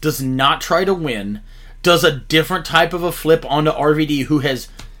 does not try to win, does a different type of a flip onto RVD who has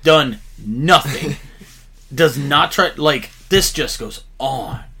done nothing, does not try, this just goes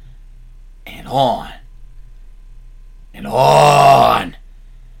on, and on, and on.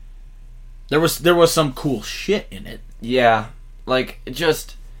 There was some cool shit in it. Yeah,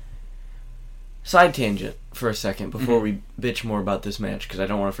 just side tangent for a second before we bitch more about this match, because I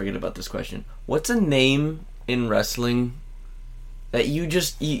don't want to forget about this question. What's a name in wrestling that you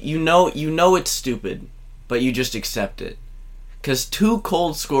just you know it's stupid, but you just accept it? Because Too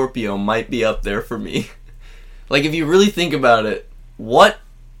Cold Scorpio might be up there for me. If you really think about it, what?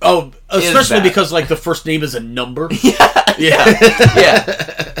 Oh, especially because the first name is a number. Yeah.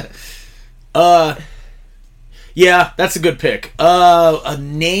 Yeah, that's a good pick. A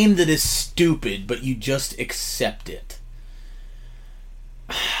name that is stupid, but you just accept it.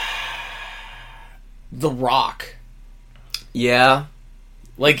 The Rock. Yeah.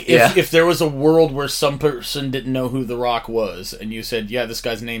 If there was a world where some person didn't know who The Rock was, and you said, yeah, this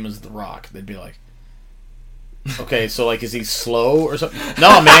guy's name is The Rock, they'd be like, okay, so is he slow or something?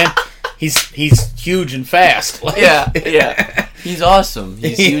 No, man. He's huge and fast. Yeah. He's awesome.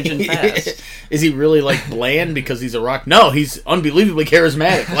 He's huge and fast. Is he really bland because he's a Rock? No, he's unbelievably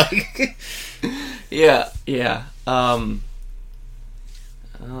charismatic. Yeah.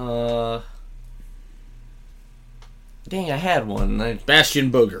 Dang, I had one.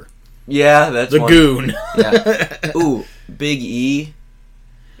 Bastion Booger. Yeah, that's the one. Goon. Yeah. Ooh, Big E.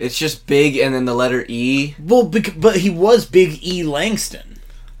 It's just Big and then the letter E. Well, but he was Big E Langston.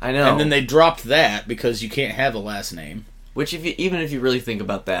 I know. And then they dropped that because you can't have a last name. Which, even if you really think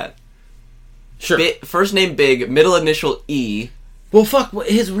about that, sure. First name Big, middle initial E. Well, fuck.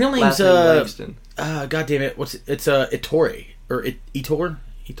 His real name's Langston. God damn it! It's Ettore or Ettore?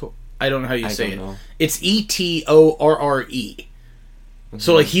 I don't know how you say it. Know. It's Etorre. Mm-hmm.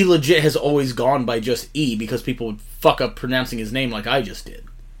 So he legit has always gone by just E because people would fuck up pronouncing his name like I just did.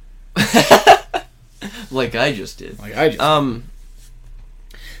 Like I just did. I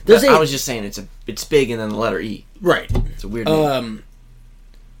was just saying it's Big and then the letter E. Right. It's a weird name.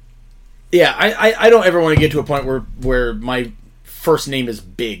 Yeah, I don't ever want to get to a point where my first name is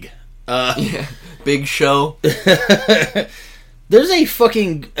Big. Big Show. There's a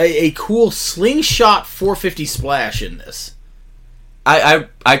fucking a cool slingshot 450 splash in this.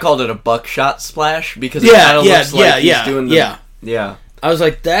 I called it a buckshot splash because it kind of looks like he's doing the... Yeah. I was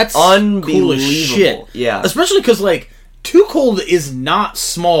like, that's unbelievable. Cool as shit. Yeah. Especially because, Too Cold is not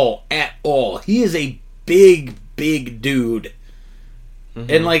small at all. He is a big, big dude.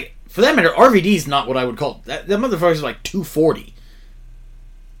 Mm-hmm. And, for that matter, RVD's not what I would call... That motherfucker's 240.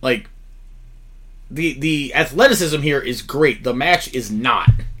 The athleticism here is great. The match is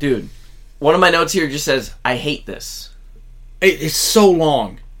not. Dude, One of my notes here just says, I hate this. It's so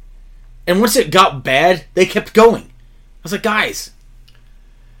long. And once it got bad, they kept going. I was like, guys,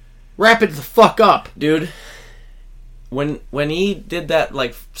 wrap it the fuck up. Dude, when he did that,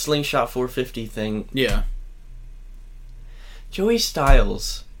 like, slingshot 450 thing... Yeah. Joey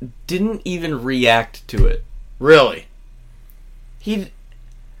Styles didn't even react to it. Really?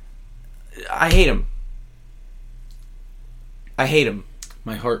 I hate him. I hate him.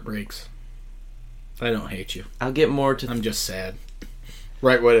 My heart breaks. I don't hate you. I'll get more to... I'm just sad.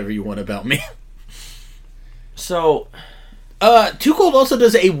 Write whatever you want about me. So... Too Cold also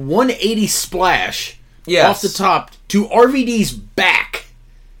does a 180 splash off the top to RVD's back.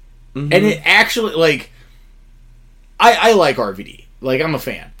 Mm-hmm. And it actually, like... I like RVD. Like, I'm a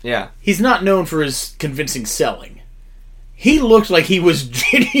fan. Yeah. He's not known for his convincing selling. He looked like he was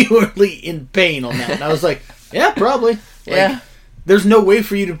genuinely in pain on that. And I was like, yeah, probably. Yeah. There's no way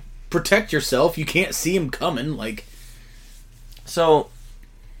for you to protect yourself. You can't see him coming. Like, so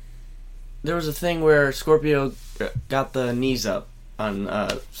there was a thing where Scorpio got the knees up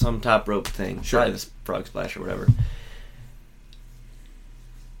on some top rope thing. Sure. Probably this frog splash or whatever.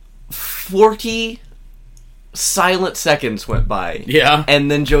 40 silent seconds went by. Yeah.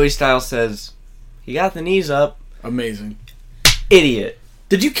 And then Joey Styles says, he got the knees up. Amazing. Idiot.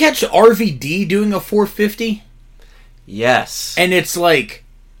 Did you catch RVD doing a 450? Yes. And it's like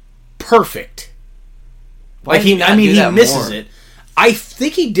perfect. Why like he misses it. I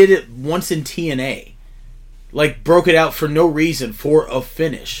think he did it once in TNA. Like broke it out for no reason for a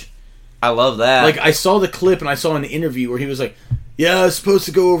finish. I love that. Like I saw the clip and I saw an interview where he was like, "Yeah, I was supposed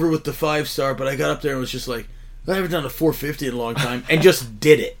to go over with the 5-star, but I got up there and was just like, I haven't done a 450 in a long time," and just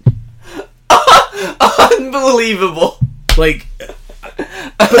did it. Unbelievable. Like,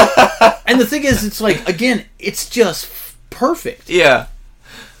 and the thing is, it's like, again, it's just perfect. Yeah.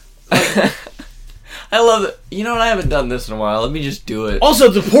 Like, I love it. You know what? I haven't done this in a while. Let me just do it. Also,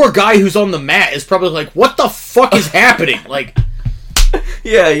 the poor guy who's on the mat is probably like, what the fuck is happening? Like,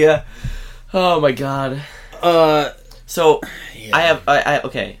 yeah. Oh my god. So, yeah. I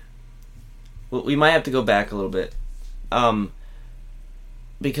okay. Well, we might have to go back a little bit.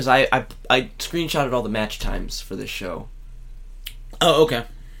 Because I screenshotted all the match times for this show. Oh, okay.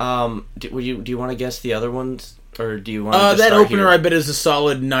 Do you want to guess the other ones, or do you want to that opener? Here? I bet is a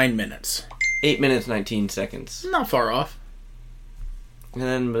solid 9 minutes. 8 minutes 19 seconds. Not far off. And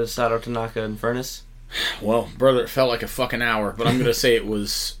then Masato Tanaka and Furnace. Well, brother, it felt like a fucking hour, but I'm gonna say it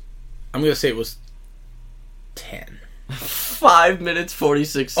was. 10. 5 minutes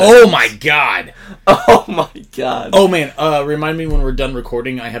 46 seconds. Oh my god! Oh my god! Oh man! Remind me when we're done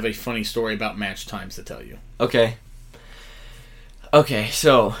recording. I have a funny story about match times to tell you. Okay.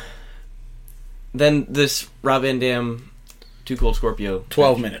 So then this Rob Van Dam, Too Cold Scorpio.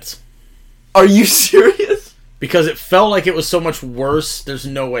 12 minutes. Are you serious? Because it felt like it was so much worse. There's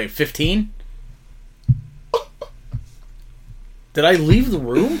no way. 15? Did I leave the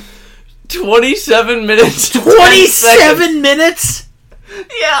room? 27 minutes. 27 minutes?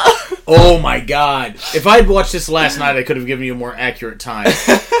 Yeah. Oh my god. If I'd watched this last night, I could have given you a more accurate time.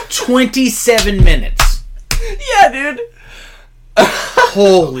 27 minutes. Yeah, dude.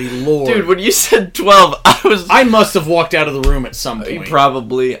 Holy Lord. Dude, when you said 12, I must have walked out of the room at some point.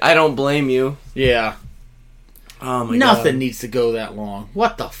 Probably. I don't blame you. Yeah. Oh my god. Nothing needs to go that long.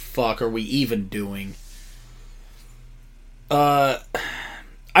 What the fuck are we even doing?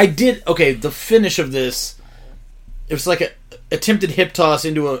 I did... Okay, the finish of this... It was like a attempted hip toss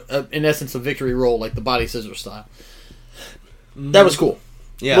into in essence, a victory roll, like the body scissor style. That was cool.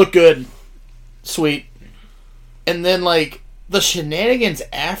 Yeah. Looked good. Sweet. And then, like, the shenanigans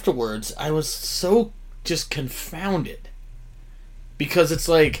afterwards, I was so just confounded. Because it's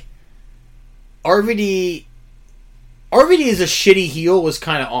like... RVD as a shitty heel was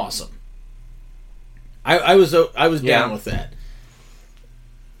kind of awesome. I was down with that.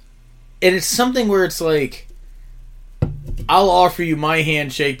 And it's something where it's like, I'll offer you my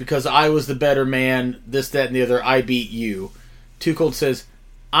handshake because I was the better man, this, that, and the other, I beat you. Too Cold says,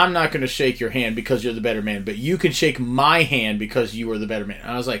 I'm not going to shake your hand because you're the better man, but you can shake my hand because you were the better man. And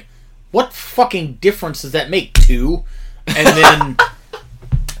I was like, what fucking difference does that make? 2? And then...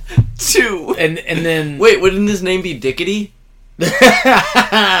 2? And then... Wait, wouldn't his name be Dickety?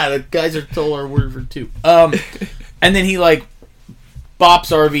 The guys are told our word for 2. And then he, like,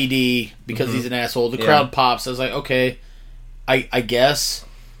 bops RVD because he's an asshole. The crowd pops. I was like, okay, I guess.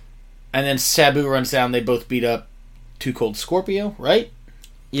 And then Sabu runs down. They both beat up Too Cold Scorpio, right?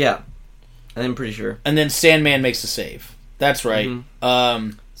 Yeah. I'm pretty sure. And then Sandman makes a save. That's right.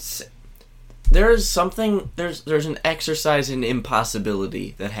 There's an exercise in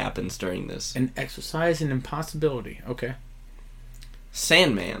impossibility that happens during this. An exercise in impossibility. Okay.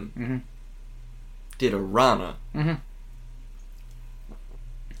 Sandman did a Rana.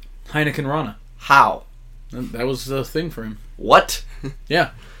 Heineken Rana. How? That was the thing for him. What?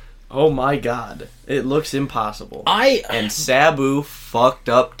 Yeah. Oh my god. It looks impossible. And Sabu fucked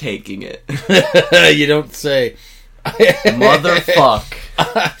up taking it. You don't say. Motherfuck.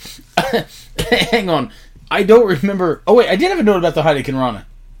 Hang on. I don't remember. Oh, wait. I did have a note about the Heineken Rana.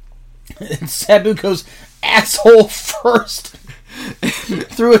 And Sabu goes asshole first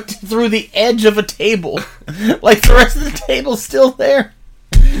through the edge of a table. Like the rest of the table's still there.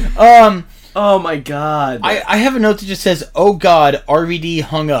 Oh my god. I have a note that just says, "Oh god, RVD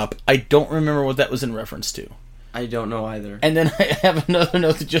hung up." I don't remember what that was in reference to. I don't know either. And then I have another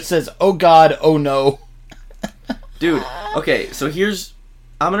note that just says, "Oh god, oh no." Dude, okay, so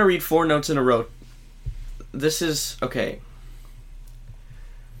I'm gonna read 4 notes in a row. This is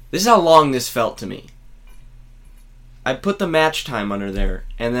how long this felt to me. I put the match time under there,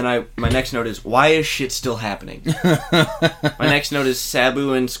 and then my next note is, why is shit still happening? My next note is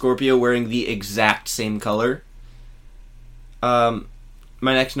Sabu and Scorpio wearing the exact same color. My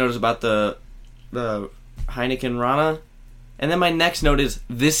next note is about the Heineken Rana. And then my next note is,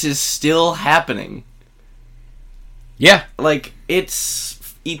 this is still happening. Yeah. Like,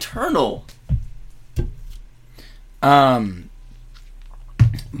 it's eternal.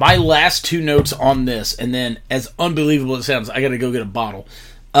 My last 2 notes on this, and then as unbelievable as it sounds, I gotta go get a bottle.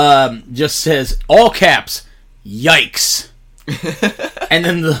 Just says, all caps, yikes. And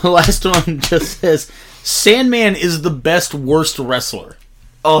then the last one just says, Sandman is the best, worst wrestler.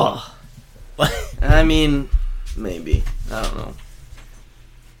 Oh. I mean, maybe. I don't know.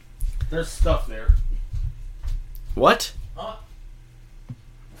 There's stuff there. What?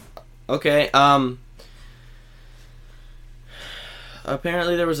 Okay,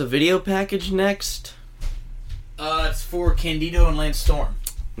 apparently there was a video package next. It's for Candido and Lance Storm.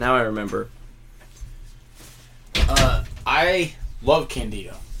 Now I remember. I love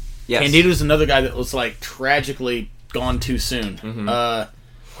Candido. Yes. Candido's another guy that was, like, tragically gone too soon.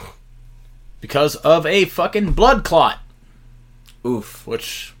 Because of a fucking blood clot. Oof.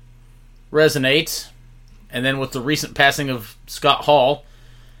 Which resonates. And then with the recent passing of Scott Hall,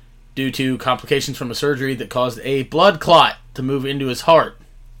 due to complications from a surgery that caused a blood clot to move into his heart.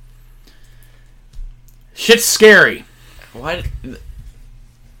 Shit's scary. Why?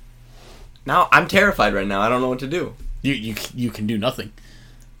 Now I'm terrified right now. I don't know what to do. You can do nothing.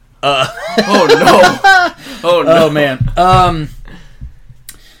 Oh no! Oh no! Oh man.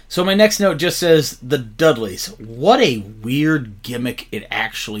 So my next note just says the Dudleys. What a weird gimmick it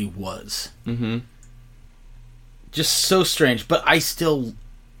actually was. Just so strange, but I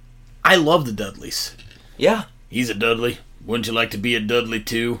love the Dudleys. Yeah. He's a Dudley. Wouldn't you like to be a Dudley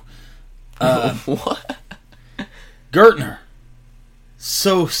too? What? Gertner.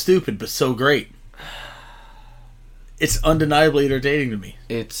 So stupid, but so great. It's undeniably entertaining to me.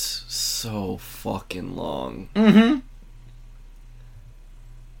 It's so fucking long.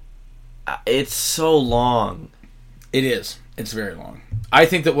 It's so long. It is. It's very long. I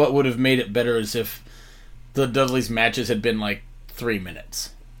think that what would have made it better is if the Dudleys matches had been like 3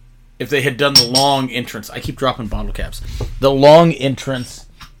 minutes. If they had done the long entrance. I keep dropping bottle caps. The long entrance,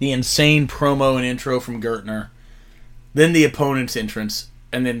 the insane promo and intro from Gertner, then the opponent's entrance,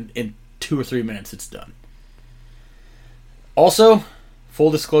 and then in 2 or 3 minutes it's done. Also,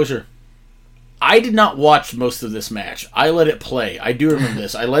 full disclosure, I did not watch most of this match. I let it play. I do remember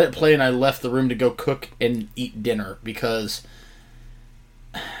this. I let it play and I left the room to go cook and eat dinner because...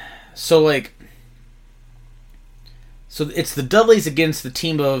 So it's the Dudleys against the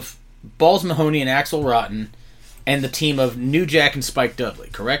team of Balls Mahoney and Axel Rotten and the team of New Jack and Spike Dudley,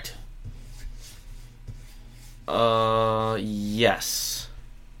 correct? Yes.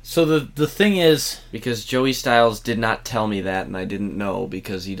 So the thing is... Because Joey Styles did not tell me that, and I didn't know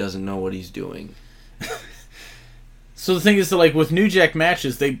because he doesn't know what he's doing. So the thing is that, like, with New Jack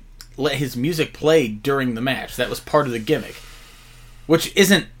matches, they let his music play during the match. That was part of the gimmick. Which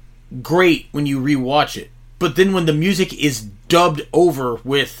isn't great when you rewatch it. But then when the music is dubbed over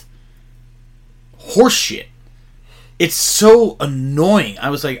with horseshit, it's so annoying.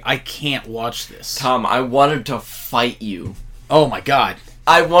 I was like, I can't watch this. Tom, I wanted to fight you. Oh my god.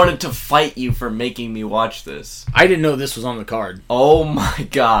 I wanted to fight you for making me watch this. I didn't know this was on the card. Oh my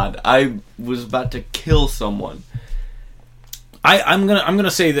god. I was about to kill someone. I'm gonna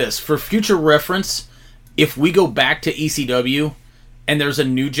say this. For future reference, if we go back to ECW and there's a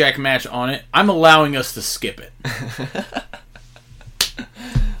New Jack match on it, I'm allowing us to skip it.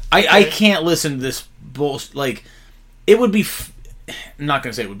 I can't listen to this bullshit. Like, it would be... I'm not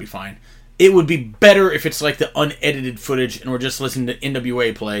going to say it would be fine. It would be better if it's like the unedited footage and we're just listening to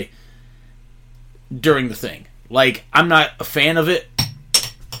NWA play during the thing. Like, I'm not a fan of it.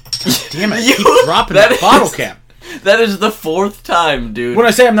 Damn it, keep dropping that bottle cap. That is the 4th time, dude. When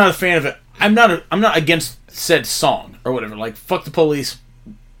I say I'm not a fan of it, I'm not against said song or whatever. Like, fuck the Police,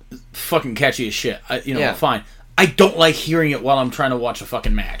 fucking catchy as shit. Fine. I don't like hearing it while I'm trying to watch a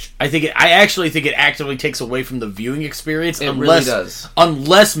fucking match. I actually think it actively takes away from the viewing experience. It really does.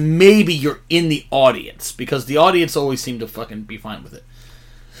 Unless maybe you're in the audience, because the audience always seem to fucking be fine with it.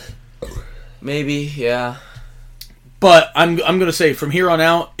 Maybe, yeah. But I'm gonna say, from here on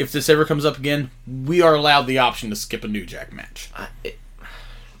out, if this ever comes up again, we are allowed the option to skip a New Jack match.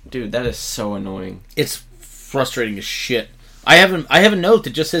 Dude, that is so annoying. It's frustrating as shit. I have a note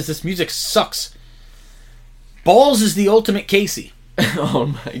that just says this music sucks. Balls is the ultimate Casey.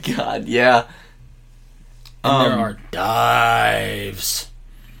 Oh my god, yeah. And there are dives.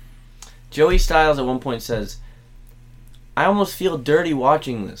 Joey Styles at one point says, I almost feel dirty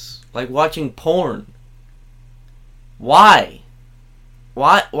watching this. Like watching porn. Why?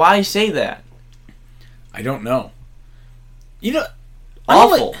 Why say that? I don't know. You know,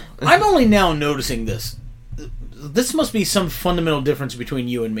 awful. I'm only now noticing this. This must be some fundamental difference between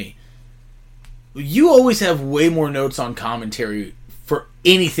you and me. You always have way more notes on commentary for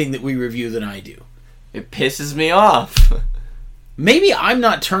anything that we review than I do. It pisses me off. Maybe I'm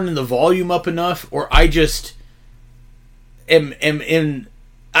not turning the volume up enough, or I just am in...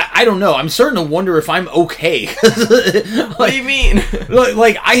 I don't know. I'm starting to wonder if I'm okay. What do you mean?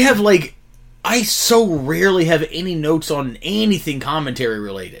 I so rarely have any notes on anything commentary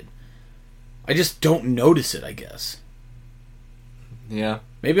related. I just don't notice it, I guess. Yeah.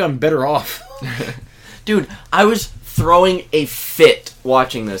 Maybe I'm better off. Dude, I was throwing a fit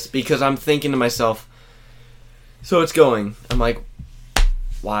watching this because I'm thinking to myself, so it's going. I'm like,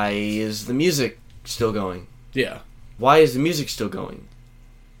 why is the music still going? Yeah. Why is the music still going?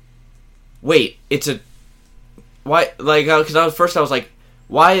 Wait, it's a... Why? Like, because I was like,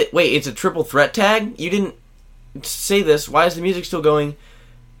 why? Wait, it's a triple threat tag? You didn't say this. Why is the music still going?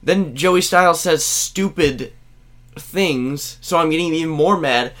 Then Joey Styles says stupid things, so I'm getting even more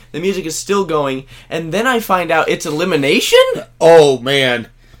mad. The music is still going, and then I find out it's elimination? Oh, man.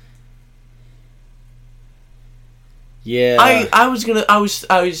 Yeah. I was gonna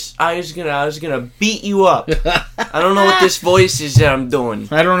beat you up. I don't know what this voice is that I'm doing.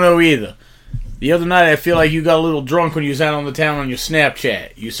 I don't know either. The other night, I feel like you got a little drunk when you was out on the town on your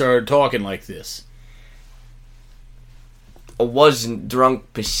Snapchat. You started talking like this. I wasn't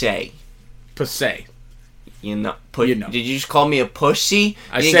drunk per se. Per se. You know. Did you just call me a pussy?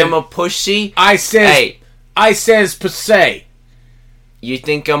 You think I'm a pussy? I says per se. You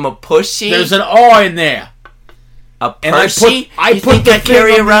think I'm a pussy? There's an R in there. A pussy? I think I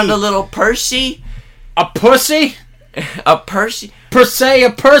carry around a little pussy? A pussy? A pussy? Per se,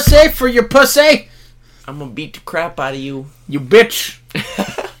 a pussy for your pussy? I'm gonna beat the crap out of you. You bitch.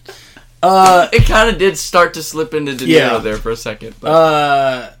 It kind of did start to slip into De Niro there for a second.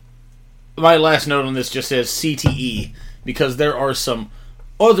 But. My last note on this just says CTE, because there are some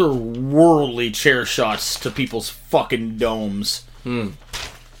otherworldly chair shots to people's fucking domes.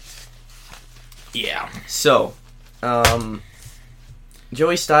 Yeah. So,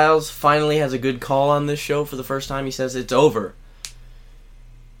 Joey Styles finally has a good call on this show for the first time. He says it's over.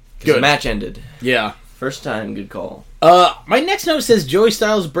 Good. The match ended. Yeah. First time, good call. My next note says Joey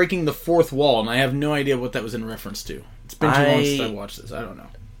Styles breaking the fourth wall, and I have no idea what that was in reference to. It's been too long since I watched this. I don't know.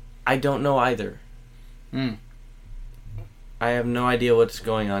 I don't know either. I have no idea what's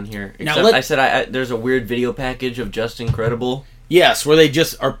going on here. Except there's a weird video package of Just Incredible. Yes, where they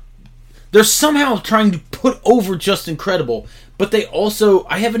just are... They're somehow trying to put over Just Incredible, but they also...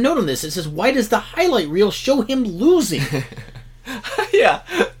 I have a note on this. It says, why does the highlight reel show him losing? Yeah.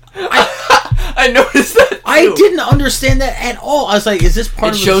 I noticed that too. I didn't understand that at all. I was like, is this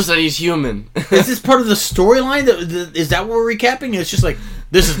part of it shows that he's human. Is this part of the storyline? Is that what we're recapping? It's just like,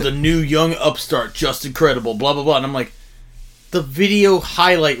 this is the new young upstart, Just Incredible, blah, blah, blah. And I'm like, the video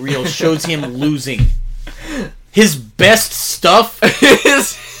highlight reel shows him losing. His best stuff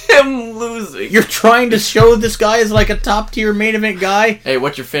is him losing. You're trying to show this guy as like a top tier main event guy? Hey,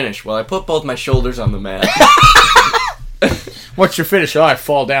 what's your finish? Well, I put both my shoulders on the mat. What's your finish? Oh, I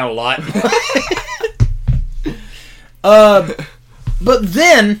fall down a lot. But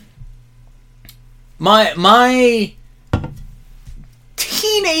then my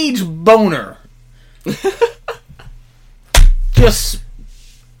teenage boner just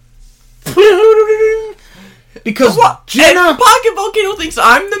Because what? Jenna... And Pocket Volcano thinks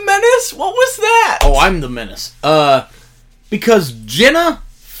I'm the menace? What was that? Oh, I'm the menace. Because Jenna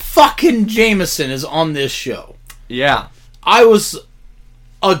fucking Jameson is on this show. Yeah. I was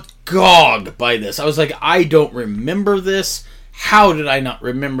agog by this. I was like, I don't remember this. How did I not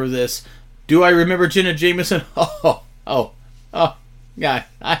remember this? Do I remember Jenna Jameson? Oh. Yeah,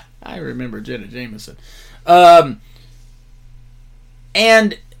 I remember Jenna Jameson.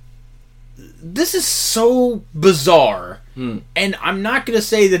 And this is so bizarre. And I'm not going to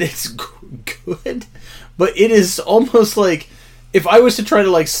say that it's good, but it is almost like, if I was to try to,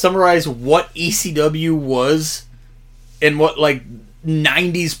 like, summarize what ECW was and what, like,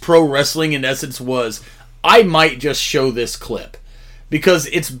 90s pro wrestling in essence was, I might just show this clip. Because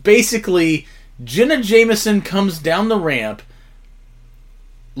it's basically Jenna Jameson comes down the ramp,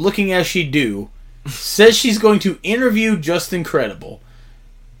 looking as she do, says she's going to interview Justin Credible.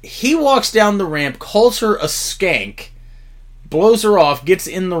 He walks down the ramp, calls her a skank, blows her off, gets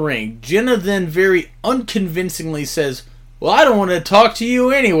in the ring. Jenna then very unconvincingly says, well, I don't want to talk to you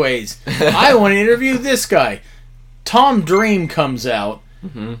anyways. I want to interview this guy. Tom Dream comes out,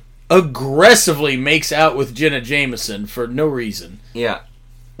 aggressively makes out with Jenna Jameson for no reason. Yeah.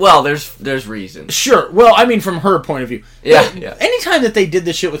 Well, there's reason. Sure. Well, I mean, from her point of view. Yeah. Anytime that they did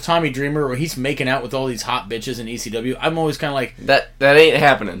this shit with Tommy Dreamer, where he's making out with all these hot bitches in ECW, I'm always kind of like... That ain't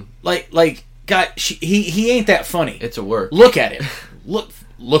happening. Like, God, he ain't that funny. It's a work. Look at it.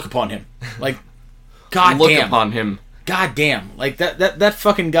 Look upon him. Like, God Look damn. upon him. God damn. Like, that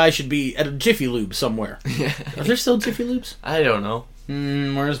fucking guy should be at a Jiffy Lube somewhere. Are there still Jiffy Lubes? I don't know.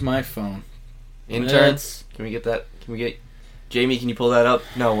 Where's my phone? Interns, can we get that? Can we get... Jamie, can you pull that up?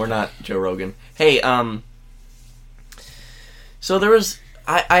 No, we're not Joe Rogan. Hey, so there was...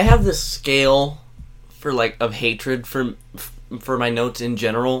 I have this scale for, like, of hatred for my notes in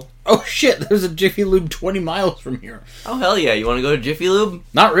general. Oh, shit, there's a Jiffy Lube 20 miles from here. Oh, hell yeah. You want to go to Jiffy Lube?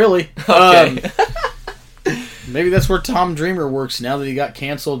 Not really. Okay. Maybe that's where Tom Dreamer works now that he got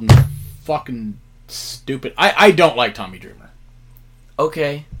canceled and fucking stupid. I don't like Tommy Dreamer.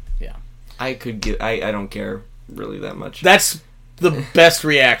 Okay. Yeah. I don't care really that much. That's the best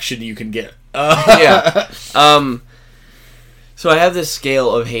reaction you can get. Yeah. So I have this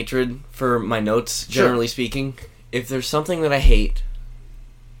scale of hatred for my notes, generally speaking. If there's something that I hate,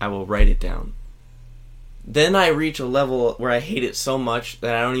 I will write it down. Then I reach a level where I hate it so much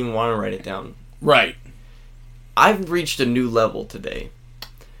that I don't even want to write it down. Right. I've reached a new level today.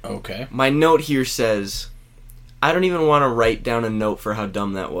 Okay. My note here says, I don't even want to write down a note for how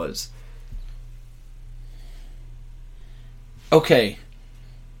dumb that was. Okay.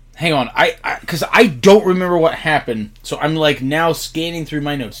 Hang on. Because I don't remember what happened, so I'm like now scanning through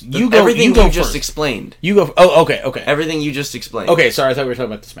my notes. Everything you just first. explained. You go. Oh, okay. Everything you just explained. Okay, sorry. I thought we were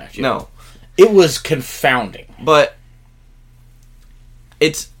talking about this match. Yeah. No. It was confounding. But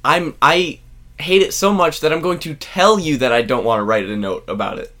I hate it so much that I'm going to tell you that I don't want to write a note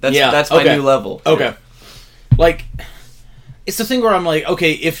about it. That's my new level. Okay. Yeah. Like, it's the thing where I'm like,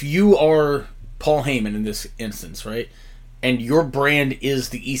 okay, if you are Paul Heyman in this instance, right? And your brand is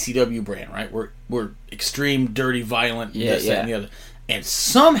the ECW brand, right? We're extreme, dirty, violent, this, that, and the other. And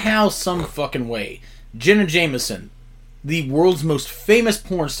somehow, some fucking way, Jenna Jameson, the world's most famous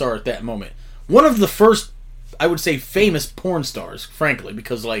porn star at that moment, one of the first, I would say, famous porn stars, frankly,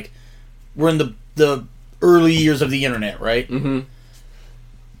 because, like, we're in the early years of the internet, right? Mm-hmm.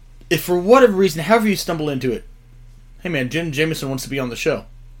 If for whatever reason, however you stumble into it, hey man, Jenna Jameson wants to be on the show.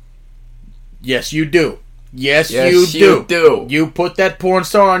 Yes, you do. Yes, you do. You put that porn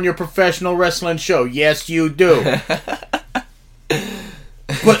star on your professional wrestling show. Yes, you do.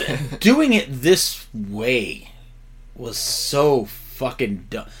 But doing it this way was so fucking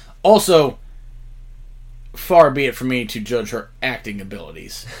dumb. Also, far be it from me to judge her acting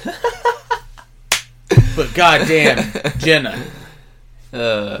abilities. But goddamn, Jenna.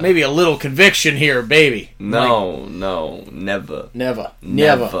 Maybe a little conviction here, baby. No, never.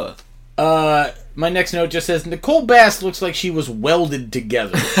 My next note just says, Nicole Bass looks like she was welded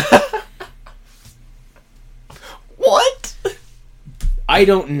together. What? I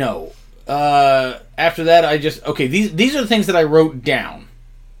don't know. After that, okay, these are the things that I wrote down.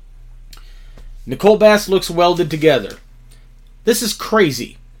 Nicole Bass looks welded together. This is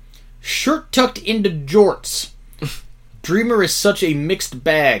crazy. Shirt tucked into jorts. Dreamer is such a mixed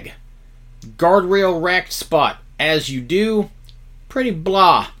bag. Guardrail racked spot. As you do. Pretty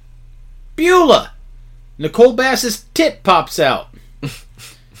blah. Beulah! Nicole Bass's tit pops out.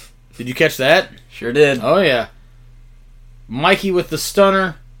 Did you catch that? Sure did. Oh, yeah. Mikey with the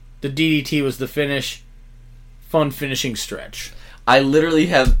stunner. The DDT was the finish. Fun finishing stretch. I literally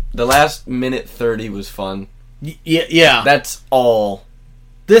have... The last minute 30 was fun. Yeah. That's all.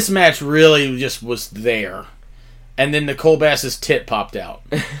 This match really just was there. And then Nicole Bass's tit popped out.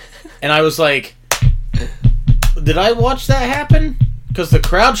 And I was like, did I watch that happen? Because the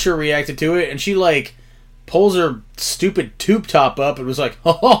crowd sure reacted to it, and she, like, pulls her stupid tube top up and was like,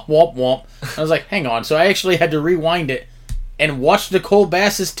 oh, womp womp. I was like, hang on. So I actually had to rewind it and watch Nicole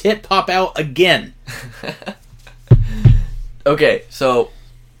Bass's tit pop out again. Okay, so...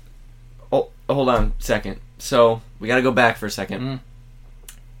 Oh, hold on a second. So, we gotta go back for a second. Mm.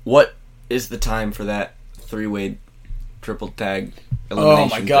 What is the time for that 3-way triple tag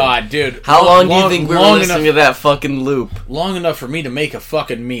elimination? Oh my god, dude. How long do you think we were listening to that fucking loop? Long enough for me to make a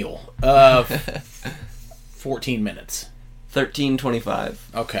fucking meal. 14 minutes. 13:25.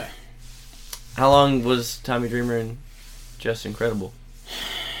 Okay. How long was Tommy Dreamer and Just Incredible?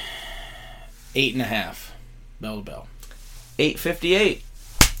 8.5. Bell to bell. 8:58.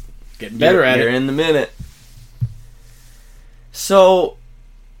 Getting better at it. You're in the minute. So,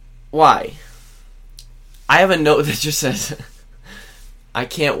 why? I have a note that just says, I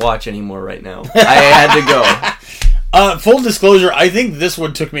can't watch anymore right now. I had to go. Full disclosure, I think this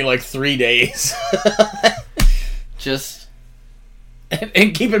one took me like 3 days. Just...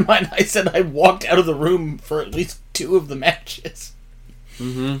 And keep in mind, I said I walked out of the room for at least 2 of the matches.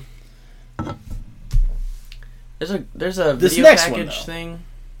 Mm-hmm. There's a video package thing.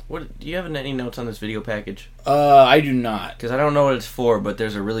 What do you have any notes on this video package? I do not, because I don't know what it's for. But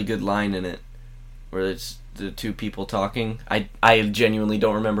there's a really good line in it where it's the 2 people talking. I genuinely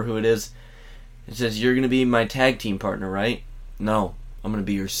don't remember who it is. It says, "You're gonna be my tag team partner, right?" "No, I'm gonna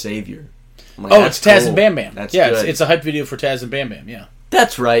be your savior." Like, it's Taz and Bam Bam. That's good. It's a hype video for Taz and Bam Bam. Yeah,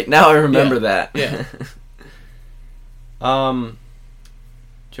 that's right. Now I remember that. Yeah.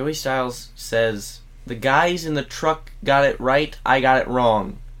 Joey Styles says, "The guys in the truck got it right. I got it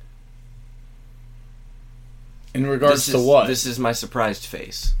wrong." In regards to what? This is my surprised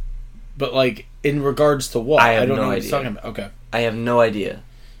face. But, like, in regards to what? I don't know what idea. He's talking about. Okay. I have no idea.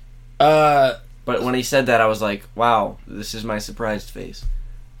 But when he said that, I was like, wow, this is my surprised face.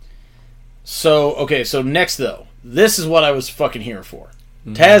 So, okay, so next, though. This is what I was fucking here for.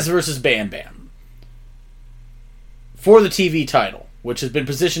 Mm-hmm. Taz versus Bam Bam. For the TV title, which has been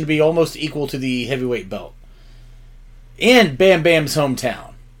positioned to be almost equal to the heavyweight belt. In Bam Bam's hometown.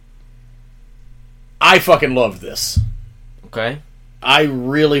 I fucking loved this. Okay. I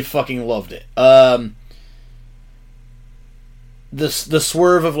really fucking loved it. The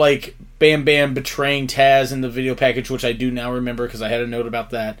swerve of, like, Bam Bam betraying Taz in the video package, which I do now remember because I had a note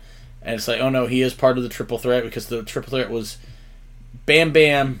about that. And it's like, oh no, he is part of the triple threat, because the triple threat was Bam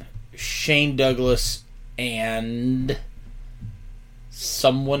Bam, Shane Douglas, and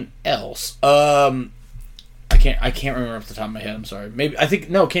someone else. I can't remember off the top of my head. I'm sorry.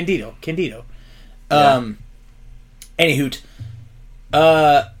 Candido. Yeah. Anyhoot.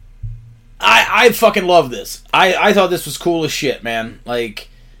 I fucking love this. I thought this was cool as shit, man. Like,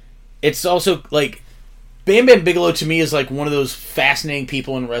 it's also, like, Bam Bam Bigelow to me is, like, one of those fascinating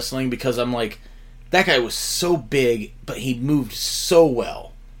people in wrestling, because I'm like, that guy was so big, but he moved so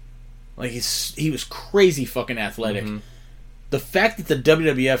well. Like, he was crazy fucking athletic. Mm-hmm. The fact that the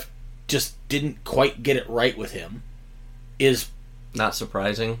WWF just didn't quite get it right with him is... not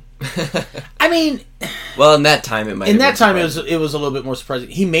surprising. I mean... well, in that time it might have been surprising. it was a little bit more surprising.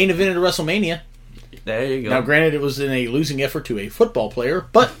 He main evented WrestleMania. There you go. Now, granted, it was in a losing effort to a football player,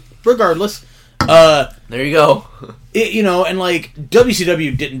 but regardless... there you go. And, like,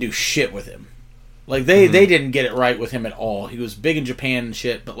 WCW didn't do shit with him. Like, they didn't get it right with him at all. He was big in Japan and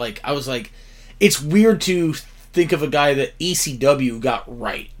shit, but, like, I was like... It's weird to think of a guy that ECW got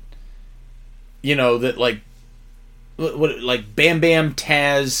right. That, like... Like Bam Bam,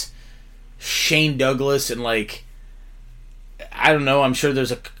 Taz, Shane Douglas, and, like, I don't know, I'm sure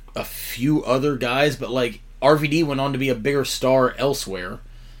there's a few other guys, but, like, RVD went on to be a bigger star elsewhere.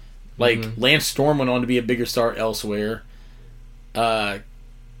 Like, Lance Storm went on to be a bigger star elsewhere.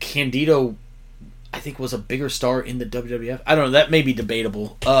 Candido, I think, was a bigger star in the WWF. I don't know, that may be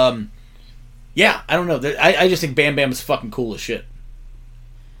debatable. Yeah, I don't know. I just think Bam Bam is fucking cool as shit.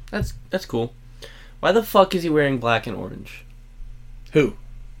 That's cool. Why the fuck is he wearing black and orange? Who?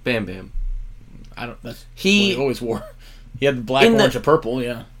 Bam Bam. That's what he always wore. He had the black, orange, and purple,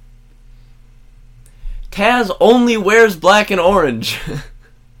 yeah. Taz only wears black and orange.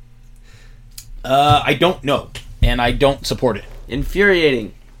 I don't know. And I don't support it.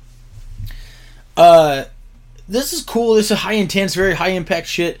 Infuriating. This is cool. This is high intense, very high impact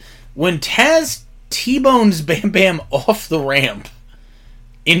shit. When Taz T-bones Bam Bam off the ramp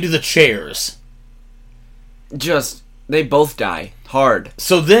into the chairs... they both die. Hard.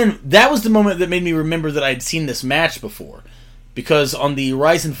 So then, that was the moment that made me remember that I had seen this match before. Because on the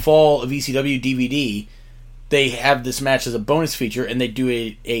Rise and Fall of ECW DVD, they have this match as a bonus feature, and they do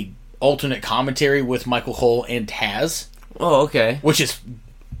a alternate commentary with Michael Cole and Taz. Oh, okay. Which is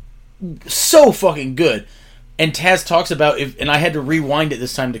so fucking good. And Taz talks about, and I had to rewind it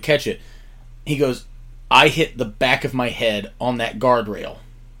this time to catch it. He goes, I hit the back of my head on that guardrail.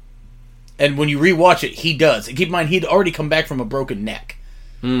 And when you rewatch it, he does. And keep in mind, he'd already come back from a broken neck.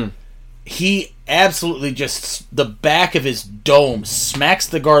 He absolutely just, the back of his dome smacks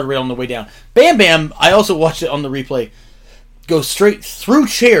the guardrail on the way down. Bam Bam, I also watched it on the replay, goes straight through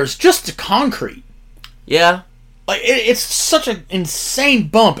chairs just to concrete. Yeah. Like, it's such an insane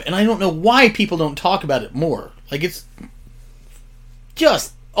bump, and I don't know why people don't talk about it more. Like, it's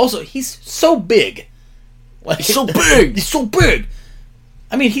just... Also, he's so big. Like, he's so big! He's so big!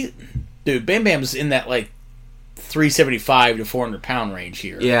 I mean, dude, Bam Bam's in that, like, 375 to 400 pound range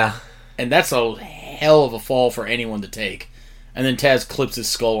here. Yeah. And that's a hell of a fall for anyone to take. And then Taz clips his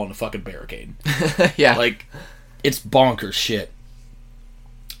skull on the fucking barricade. Yeah. Like, it's bonkers shit.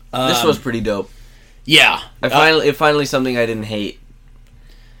 This was pretty dope. Yeah. Finally something I didn't hate.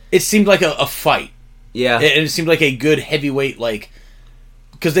 It seemed like a fight. Yeah. It seemed like a good heavyweight, like...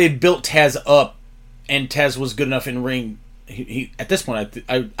 Because they had built Taz up, and Taz was good enough in ring. He at this point,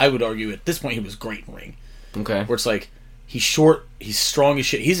 I would argue, at this point, he was great in ring. Okay. Where it's like, he's short, he's strong as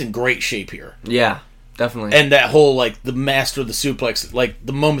shit. He's in great shape here. Yeah, definitely. And that whole, like, the master of the suplex, like,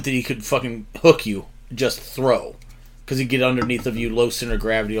 the moment that he could fucking hook you, just throw. Because he'd get underneath of you, low center of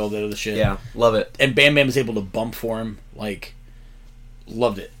gravity, all that other shit. Yeah, love it. And Bam Bam was able to bump for him. Like,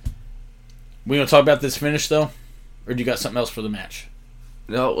 loved it. We gonna talk about this finish, though? Or do you got something else for the match?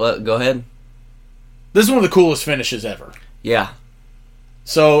 No, go ahead. This is one of the coolest finishes ever. Yeah.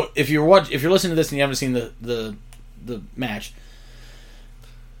 So, if you're listening to this and you haven't seen the match...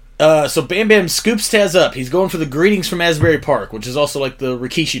 so Bam Bam scoops Taz up. He's going for the greetings from Asbury Park, which is also like the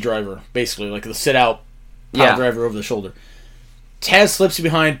Rikishi driver, basically, like the sit-out pile driver over the shoulder. Taz slips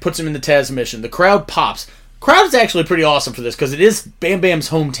behind, puts him in the Taz mission. The crowd pops. Crowd is actually pretty awesome for this, because it is Bam Bam's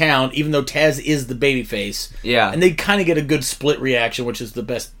hometown, even though Taz is the babyface. Yeah. And they kind of get a good split reaction, which is the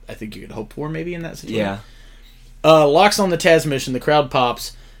best I think you could hope for, maybe, in that situation. Yeah. Locks on the Taz mission. The crowd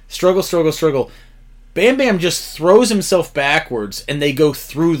pops. Struggle. Bam Bam just throws himself backwards, and they go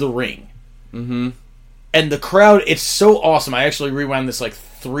through the ring. Mm-hmm. And the crowd, it's so awesome. I actually rewound this like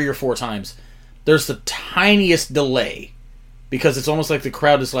 3 or 4 times. There's the tiniest delay, because it's almost like the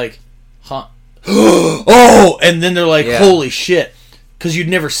crowd is like, huh? Oh! And then they're like, holy shit. Because you'd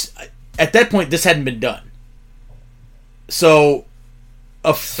never... At that point, this hadn't been done. So,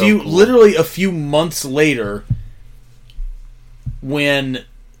 literally a few months later, when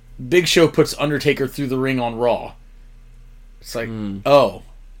Big Show puts Undertaker through the ring on Raw, it's like, oh,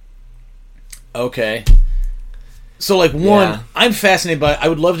 okay. So, like, I'm fascinated by it. I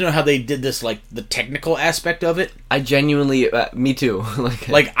would love to know how they did this, like, the technical aspect of it. I genuinely, me too.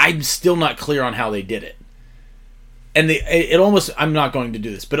 like, I'm still not clear on how they did it. And it almost, I'm not going to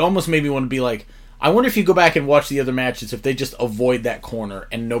do this, but it almost made me want to be like, I wonder if you go back and watch the other matches, if they just avoid that corner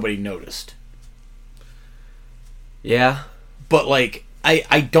and nobody noticed. Yeah. But, like,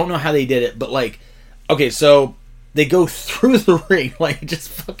 I don't know how they did it, but, like, okay, so they go through the ring, like, it just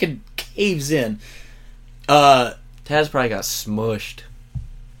fucking caves in. Taz probably got smushed.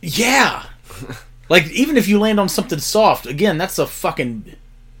 Yeah. Like, even if you land on something soft, again, that's a fucking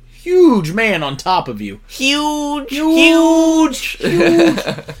huge man on top of you. Huge.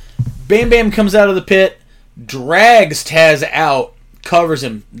 Bam Bam comes out of the pit, drags Taz out, covers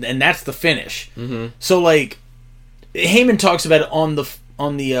him, and that's the finish. Mm-hmm. So, like, Heyman talks about it on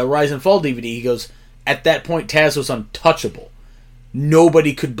the Rise and Fall DVD. He goes, at that point, Taz was untouchable.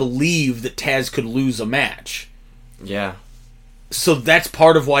 Nobody could believe that Taz could lose a match. Yeah. So that's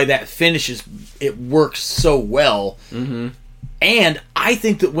part of why that finish it works so well. Mm-hmm. And I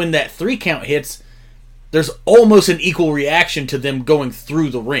think that when that 3 count hits, there's almost an equal reaction to them going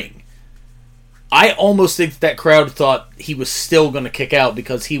through the ring. I almost think that crowd thought he was still going to kick out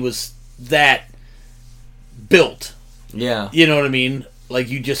because he was that built. Yeah. You know what I mean? Like,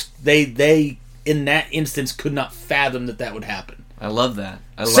 you just... They in that instance, could not fathom that would happen. I love that.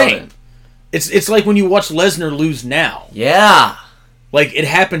 I love it. It's like when you watch Lesnar lose now. Yeah. Like, it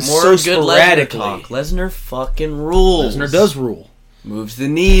happens More so good sporadically. Lesnar talk. Lesnar fucking rules. Lesnar does rule. Moves the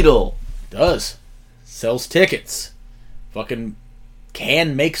needle. Does. Sells tickets. Fucking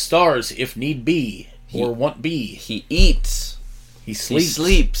can make stars if need be. Or want be. He eats. He sleeps. He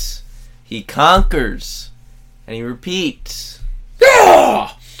sleeps. He conquers. And he repeats.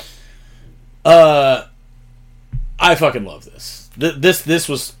 Yeah! I fucking love this. This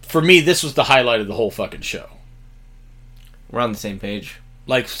was, for me, this was the highlight of the whole fucking show. We're on the same page.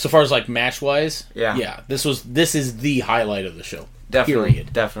 Like, so far as, like, match-wise? Yeah. Yeah, this is the highlight of the show. Definitely.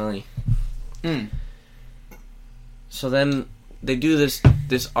 Period. Definitely. So then they do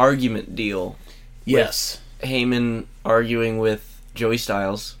this argument deal. Yes. Heyman arguing with Joey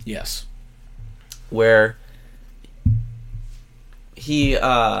Styles. Yes. Where he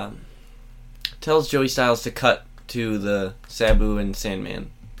tells Joey Styles to cut to the Sabu and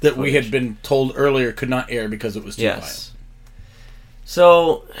Sandman. That we had been told earlier could not air because it was too violent.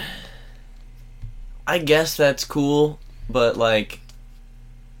 So, I guess that's cool, but, like,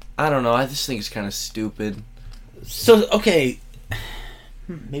 I don't know. I just think it's kind of stupid. So, okay,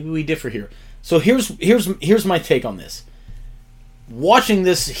 maybe we differ here. So here's my take on this. Watching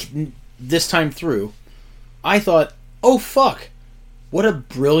this time through, I thought, oh fuck, what a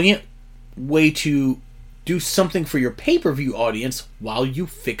brilliant way to do something for your pay-per-view audience while you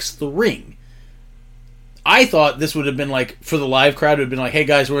fix the ring. I thought this would have been like, for the live crowd, it would have been like, hey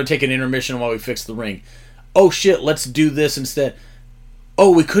guys, we're going to take an intermission while we fix the ring. Oh shit, let's do this instead.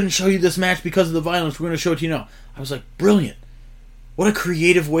 Oh, we couldn't show you this match because of the violence, we're going to show it to you now. I was like, brilliant. What a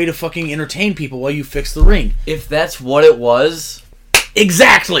creative way to fucking entertain people while you fix the ring. If that's what it was...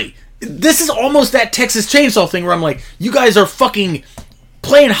 Exactly! This is almost that Texas Chainsaw thing where I'm like, you guys are fucking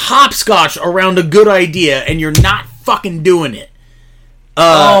playing hopscotch around a good idea and you're not fucking doing it.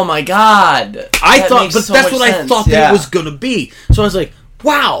 Oh my god! That's what I thought that it was gonna be. So I was like,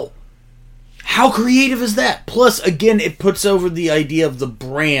 wow! How creative is that? Plus, again, it puts over the idea of the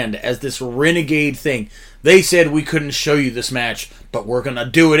brand as this renegade thing. They said we couldn't show you this match, but we're gonna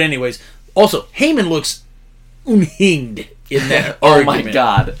do it anyways. Also, Heyman looks unhinged in that argument. Oh my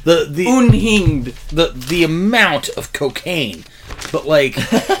god. The unhinged. The amount of cocaine. But like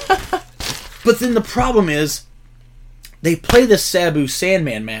but then the problem is they play the Sabu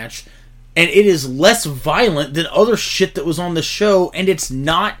Sandman match and it is less violent than other shit that was on the show and it's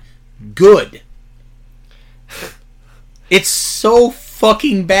not good. It's so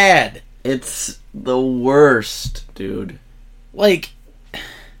fucking bad. It's the worst, dude. Like,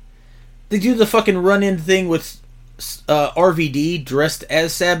 they do the fucking run-in thing with RVD dressed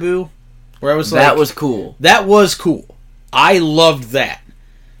as Sabu, where I was like... That was cool. That was cool. I loved that.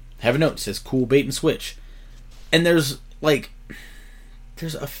 Have a note, it says cool bait and switch. And there's, like...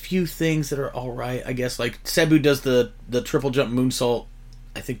 There's a few things that are alright, I guess. Like, Sabu does the triple jump moonsault,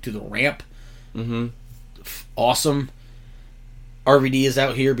 I think, to the ramp. Mm-hmm. Awesome. RVD is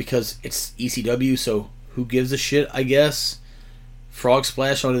out here because it's ECW, so who gives a shit, I guess. Frog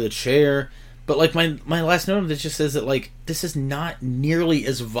splash onto the chair. But, like, my last note of this just says that, like, this is not nearly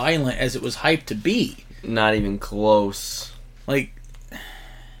as violent as it was hyped to be. Not even close. Like...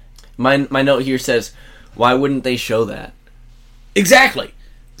 My note here says, why wouldn't they show that? Exactly.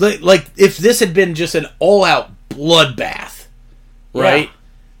 Like if this had been just an all-out bloodbath, right?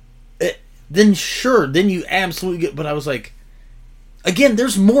 Yeah. Then sure, then you absolutely get... But I was like... Again,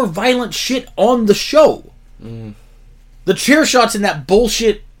 there's more violent shit on the show. Mm. The chair shots in that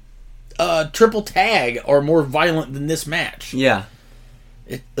bullshit triple tag are more violent than this match. Yeah.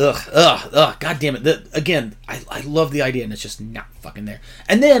 God damn it. Again, I love the idea, and it's just not fucking there.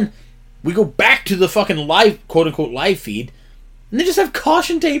 And then we go back to the fucking live, quote-unquote, live feed, and they just have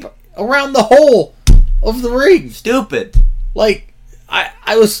caution tape around the hole of the ring. Stupid. Like,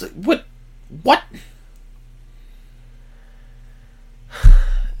 I was... What?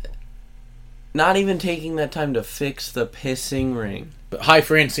 Not even taking that time to fix the pissing ring. But hi,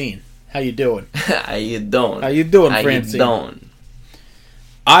 Francine. How you doing? How you doing? How you doing, Francine? How you doing?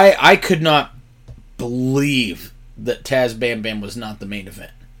 I could not believe that Taz Bam Bam was not the main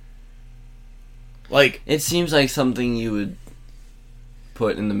event. Like, it seems like something you would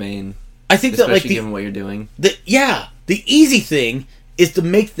put in the main. I think that, like, given what you're doing. The easy thing is to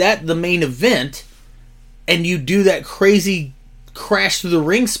make that the main event, and you do that crazy crash through the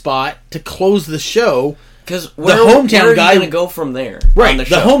ring spot to close the show. Because where are you going to go from there? Right, the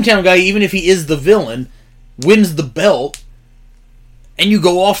hometown guy, even if he is the villain, wins the belt, and you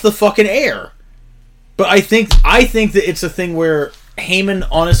go off the fucking air. But I think that it's a thing where Heyman,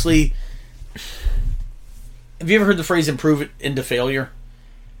 honestly... Have you ever heard the phrase "improve it into failure"?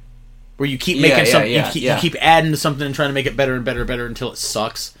 Where you keep making something, you keep adding to something and trying to make it better and better and better until it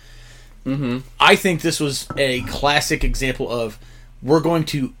sucks. Mm-hmm. I think this was a classic example of we're going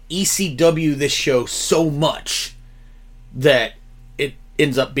to ECW this show so much that it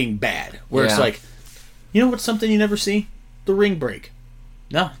ends up being bad. Where it's like, you know what's something you never see? The ring break.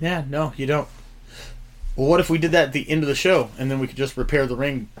 No, you don't. Well, what if we did that at the end of the show and then we could just repair the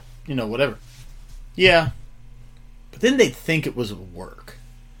ring, whatever. Yeah. But then they'd think it was work.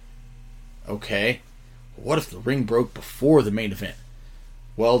 Okay. What if the ring broke before the main event?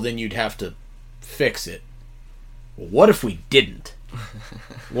 Well, then you'd have to fix it. Well, what if we didn't?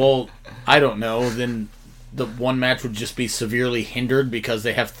 Well, I don't know. Then the one match would just be severely hindered because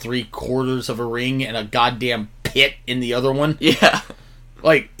they have 3/4 of a ring and a goddamn pit in the other one. Yeah.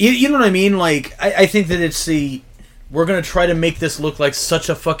 Like, you know what I mean? Like, I think that it's we're going to try to make this look like such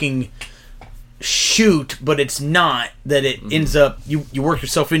a fucking shoot, but it's not, that it ends up, you work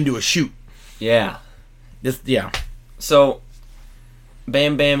yourself into a shoot. Yeah. Yeah. So,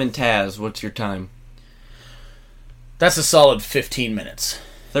 Bam Bam and Taz, what's your time? That's a solid 15 minutes.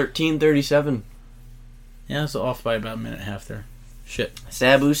 13:37. Yeah, it's off by about a minute and a half there. Shit.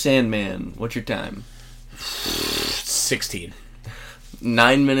 Sabu Sandman, what's your time? 16.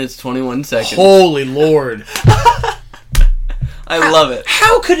 9 minutes, 21 seconds. Holy Lord. I love it.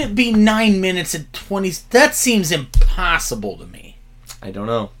 How could it be 9 minutes and 20... That seems impossible to me. I don't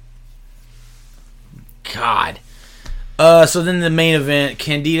know. God. So then the main event,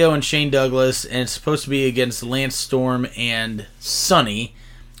 Candido and Shane Douglas, and it's supposed to be against Lance Storm and Sonny,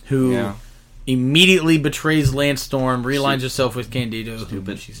 who immediately betrays Lance Storm, realigns herself with Candido,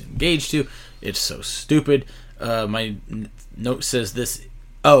 who she's engaged to. It's so stupid. My note says this...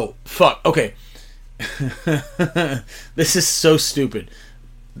 Oh, fuck. Okay. This is so stupid.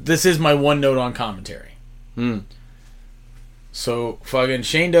 This is my one note on commentary. So, fucking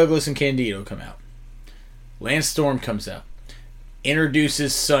Shane Douglas and Candido come out. Lance Storm comes out.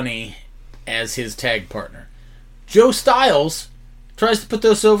 Introduces Sonny as his tag partner. Joe Styles tries to put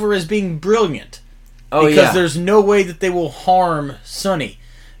this over as being brilliant. Because there's no way that they will harm Sonny.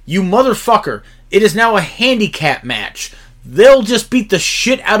 You motherfucker. It is now a handicap match. They'll just beat the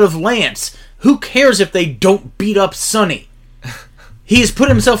shit out of Lance. Who cares if they don't beat up Sonny? He has put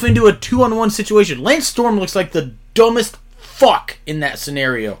himself into a 2-on-1 situation. Lance Storm looks like the dumbest fuck in that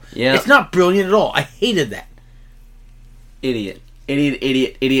scenario. Yeah. It's not brilliant at all. I hated that. Idiot. Idiot,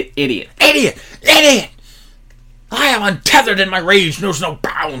 idiot, idiot, idiot. Idiot! Idiot! I am untethered and my rage knows no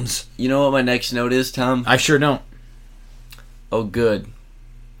bounds. You know what my next note is, Tom? I sure don't. Oh, good.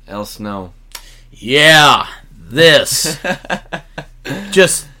 Else no. Yeah. This.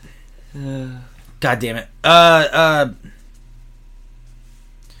 Just... God damn it.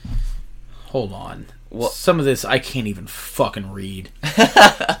 Hold on. What? Some of this I can't even fucking read.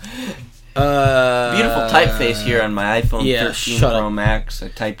 Beautiful typeface here on my iPhone 13 Pro Max. I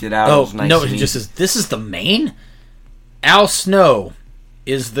typed it out. Oh, it was nice. No, it just says, this is the main? Al Snow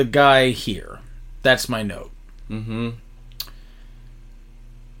is the guy here. That's my note. Mm-hmm.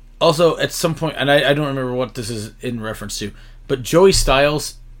 Also, at some point, and I don't remember what this is in reference to, but Joey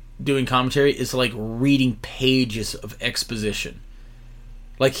Styles doing commentary is like reading pages of exposition.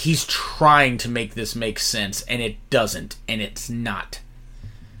 Like, he's trying to make this make sense, and it doesn't, and it's not.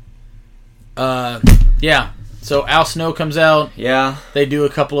 Yeah. So Al Snow comes out. Yeah. They do a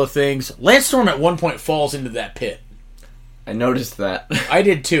couple of things. Lance Storm at one point falls into that pit. I noticed that. I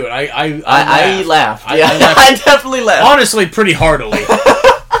did too. And I laughed. I laughed. I definitely laughed. Honestly, pretty heartily.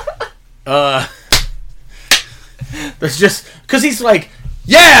 There's just... Because he's like,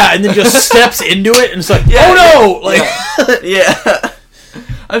 yeah! And then just steps into it, and it's like, oh no! Like, yeah.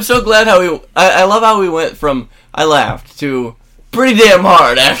 I'm so glad how we... I love how we went from I laughed to pretty damn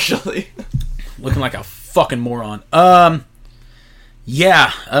hard, actually. Looking like a fucking moron.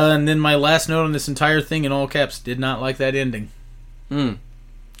 Yeah. And then my last note on this entire thing in all caps, did not like that ending.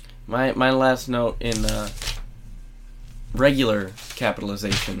 My last note in regular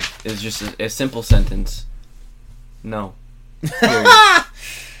capitalization is just a simple sentence. No.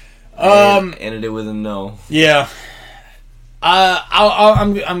 Ended it with a no. Yeah.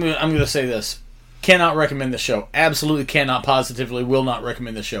 I'm gonna say this. Cannot recommend the show. Absolutely cannot, positively will not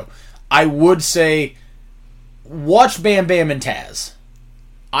recommend the show. I would say watch Bam Bam and Taz.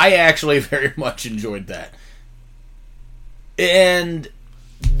 I actually very much enjoyed that. And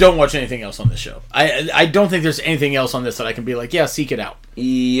don't watch anything else on this show. I don't think there's anything else on this that I can be like, yeah, seek it out.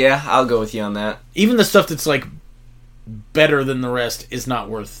 Yeah, I'll go with you on that. Even the stuff that's like better than the rest is not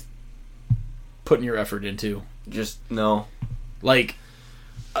worth putting your effort into. Just no. Like,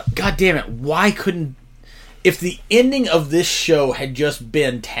 God damn it, why couldn't... If the ending of this show had just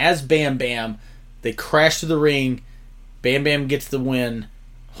been Taz Bam Bam, they crash to the ring, Bam Bam gets the win,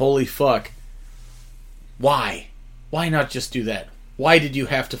 holy fuck. Why? Why not just do that? Why did you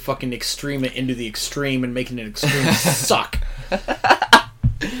have to fucking extreme it into the extreme and making it extreme suck?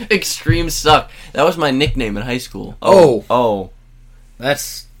 Extreme suck. That was my nickname in high school. Oh.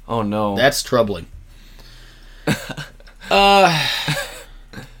 That's... Oh no. That's troubling.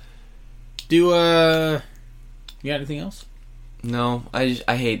 You got anything else? No, I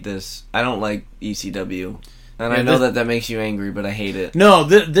hate this. I don't like ECW. And I know that makes you angry, but I hate it. No,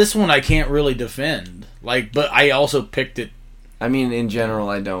 this one I can't really defend. But I also picked it. I mean, in general,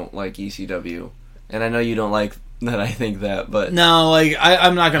 I don't like ECW. And I know you don't like that I think that, but... No,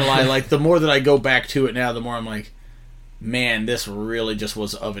 I'm not going to lie. The more that I go back to it now, the more I'm like, man, this really just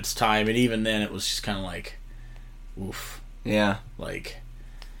was of its time. And even then, it was just kind of oof. Yeah.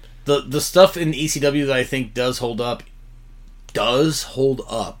 The stuff in ECW that I think does hold up.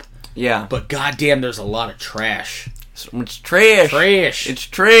 Yeah. But goddamn, there's a lot of trash. It's trash. It's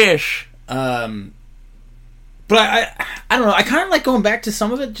trash. But I don't know. I kind of like going back to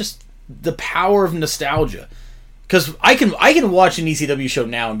some of it, just the power of nostalgia. Because I can watch an ECW show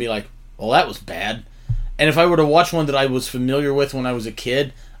now and be like, well, that was bad. And if I were to watch one that I was familiar with when I was a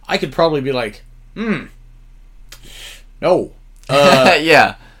kid, I could probably be like, no.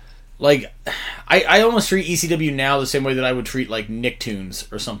 Yeah. I almost treat ECW now the same way that I would treat, Nicktoons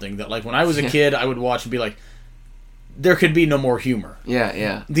or something. That, when I was a kid, I would watch and be like, there could be no more humor. Yeah,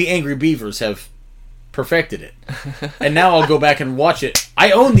 yeah. The Angry Beavers have perfected it. And now I'll go back and watch it.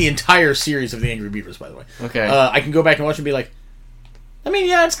 I own the entire series of the Angry Beavers, by the way. Okay. I can go back and watch it and be like, I mean,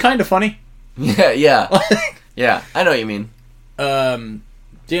 yeah, it's kind of funny. Yeah, yeah. Yeah, I know what you mean. Do you have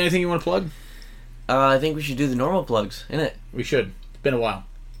anything you want to plug? I think we should do the normal plugs, innit? We should. It's been a while.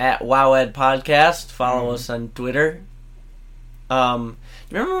 At WowEd Podcast. Follow us on Twitter. Remember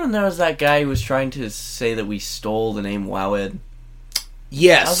when there was that guy who was trying to say that we stole the name WowEd?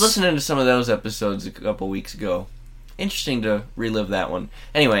 Yes. I was listening to some of those episodes a couple weeks ago. Interesting to relive that one.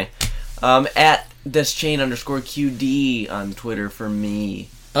 Anyway, at DesChain_QD on Twitter for me.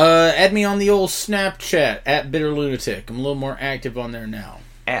 Add me on the old Snapchat, at Bitter Lunatic. I'm a little more active on there now.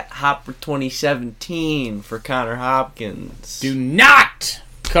 At Hopper2017 for Connor Hopkins. Do not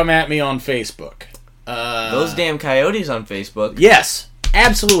come at me on Facebook. Those damn coyotes on Facebook. Yes,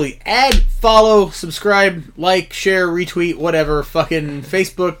 absolutely. Add, follow, subscribe, like, share, retweet, whatever. Fucking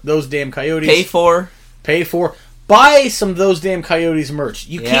Facebook, those damn coyotes. Pay for. Buy some Those Damn Coyotes merch.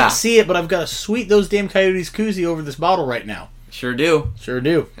 You can't see it, but I've got a sweet Those Damn Coyotes koozie over this bottle right now. Sure do.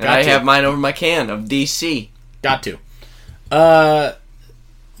 And I have mine over my can of DC. Got to.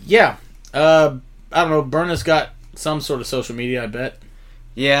 Yeah. I don't know. Berna's got some sort of social media, I bet.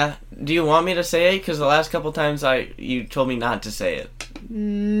 Yeah. Do you want me to say it? Because the last couple times you told me not to say it.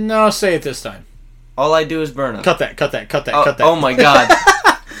 No, say it this time. All I do is Berna. Cut that. Oh my god.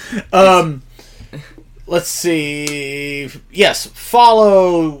 Let's see. Yes,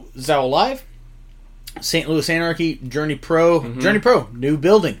 follow Zow Live, St. Louis Anarchy, Journey Pro. Mm-hmm. Journey Pro, new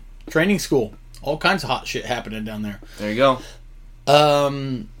building, training school. All kinds of hot shit happening down there. There you go.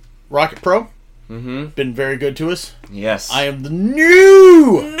 Rocket Pro. Mm-hmm. Been very good to us. Yes. I am the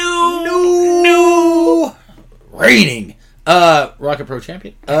new reigning Rocket Pro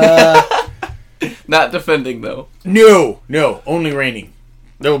champion. Not defending, though. No, only reigning.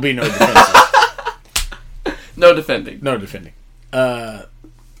 There will be no defenses. No defending.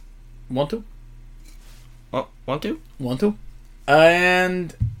 Want to? Want to?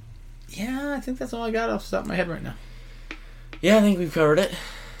 And yeah, I think that's all I got off the top of my head right now. Yeah, I think we've covered it.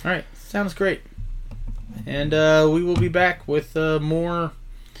 Alright, sounds great. And we will be back with more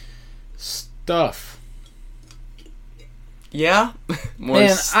stuff. Yeah? More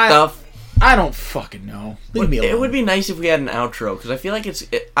stuff. I don't fucking know. Leave me alone. It would be nice if we had an outro, because I feel like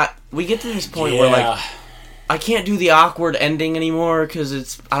we get to this point where, I can't do the awkward ending anymore,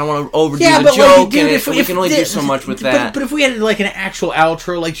 because I don't want to overdo the joke, we can only do so much with that. But if we had, an actual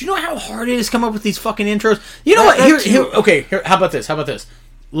outro, do you know how hard it is to come up with these fucking intros? You know what? Here, how about this? A little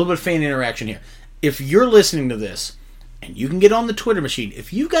bit of fan interaction here. If you're listening to this, and you can get on the Twitter machine,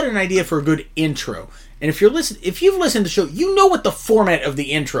 if you've got an idea for a good intro, and if you've listened to the show, you know what the format of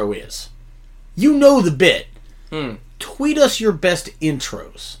the intro is. You know the bit. Tweet us your best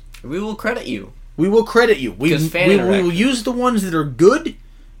intros. We will credit you. We will use the ones that are good.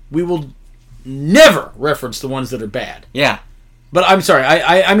 We will never reference the ones that are bad. Yeah. But I'm sorry.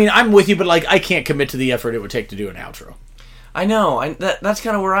 I mean, I'm with you, but I can't commit to the effort it would take to do an outro. I know. That's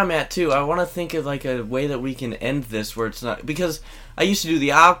kind of where I'm at, too. I want to think of, a way that we can end this where it's not... Because I used to do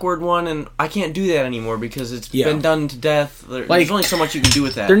the awkward one, and I can't do that anymore because it's been done to death. There's only so much you can do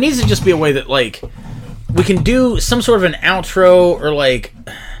with that. There needs to just be a way that, we can do some sort of an outro or,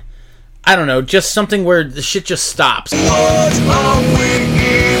 I don't know, just something where the shit just stops.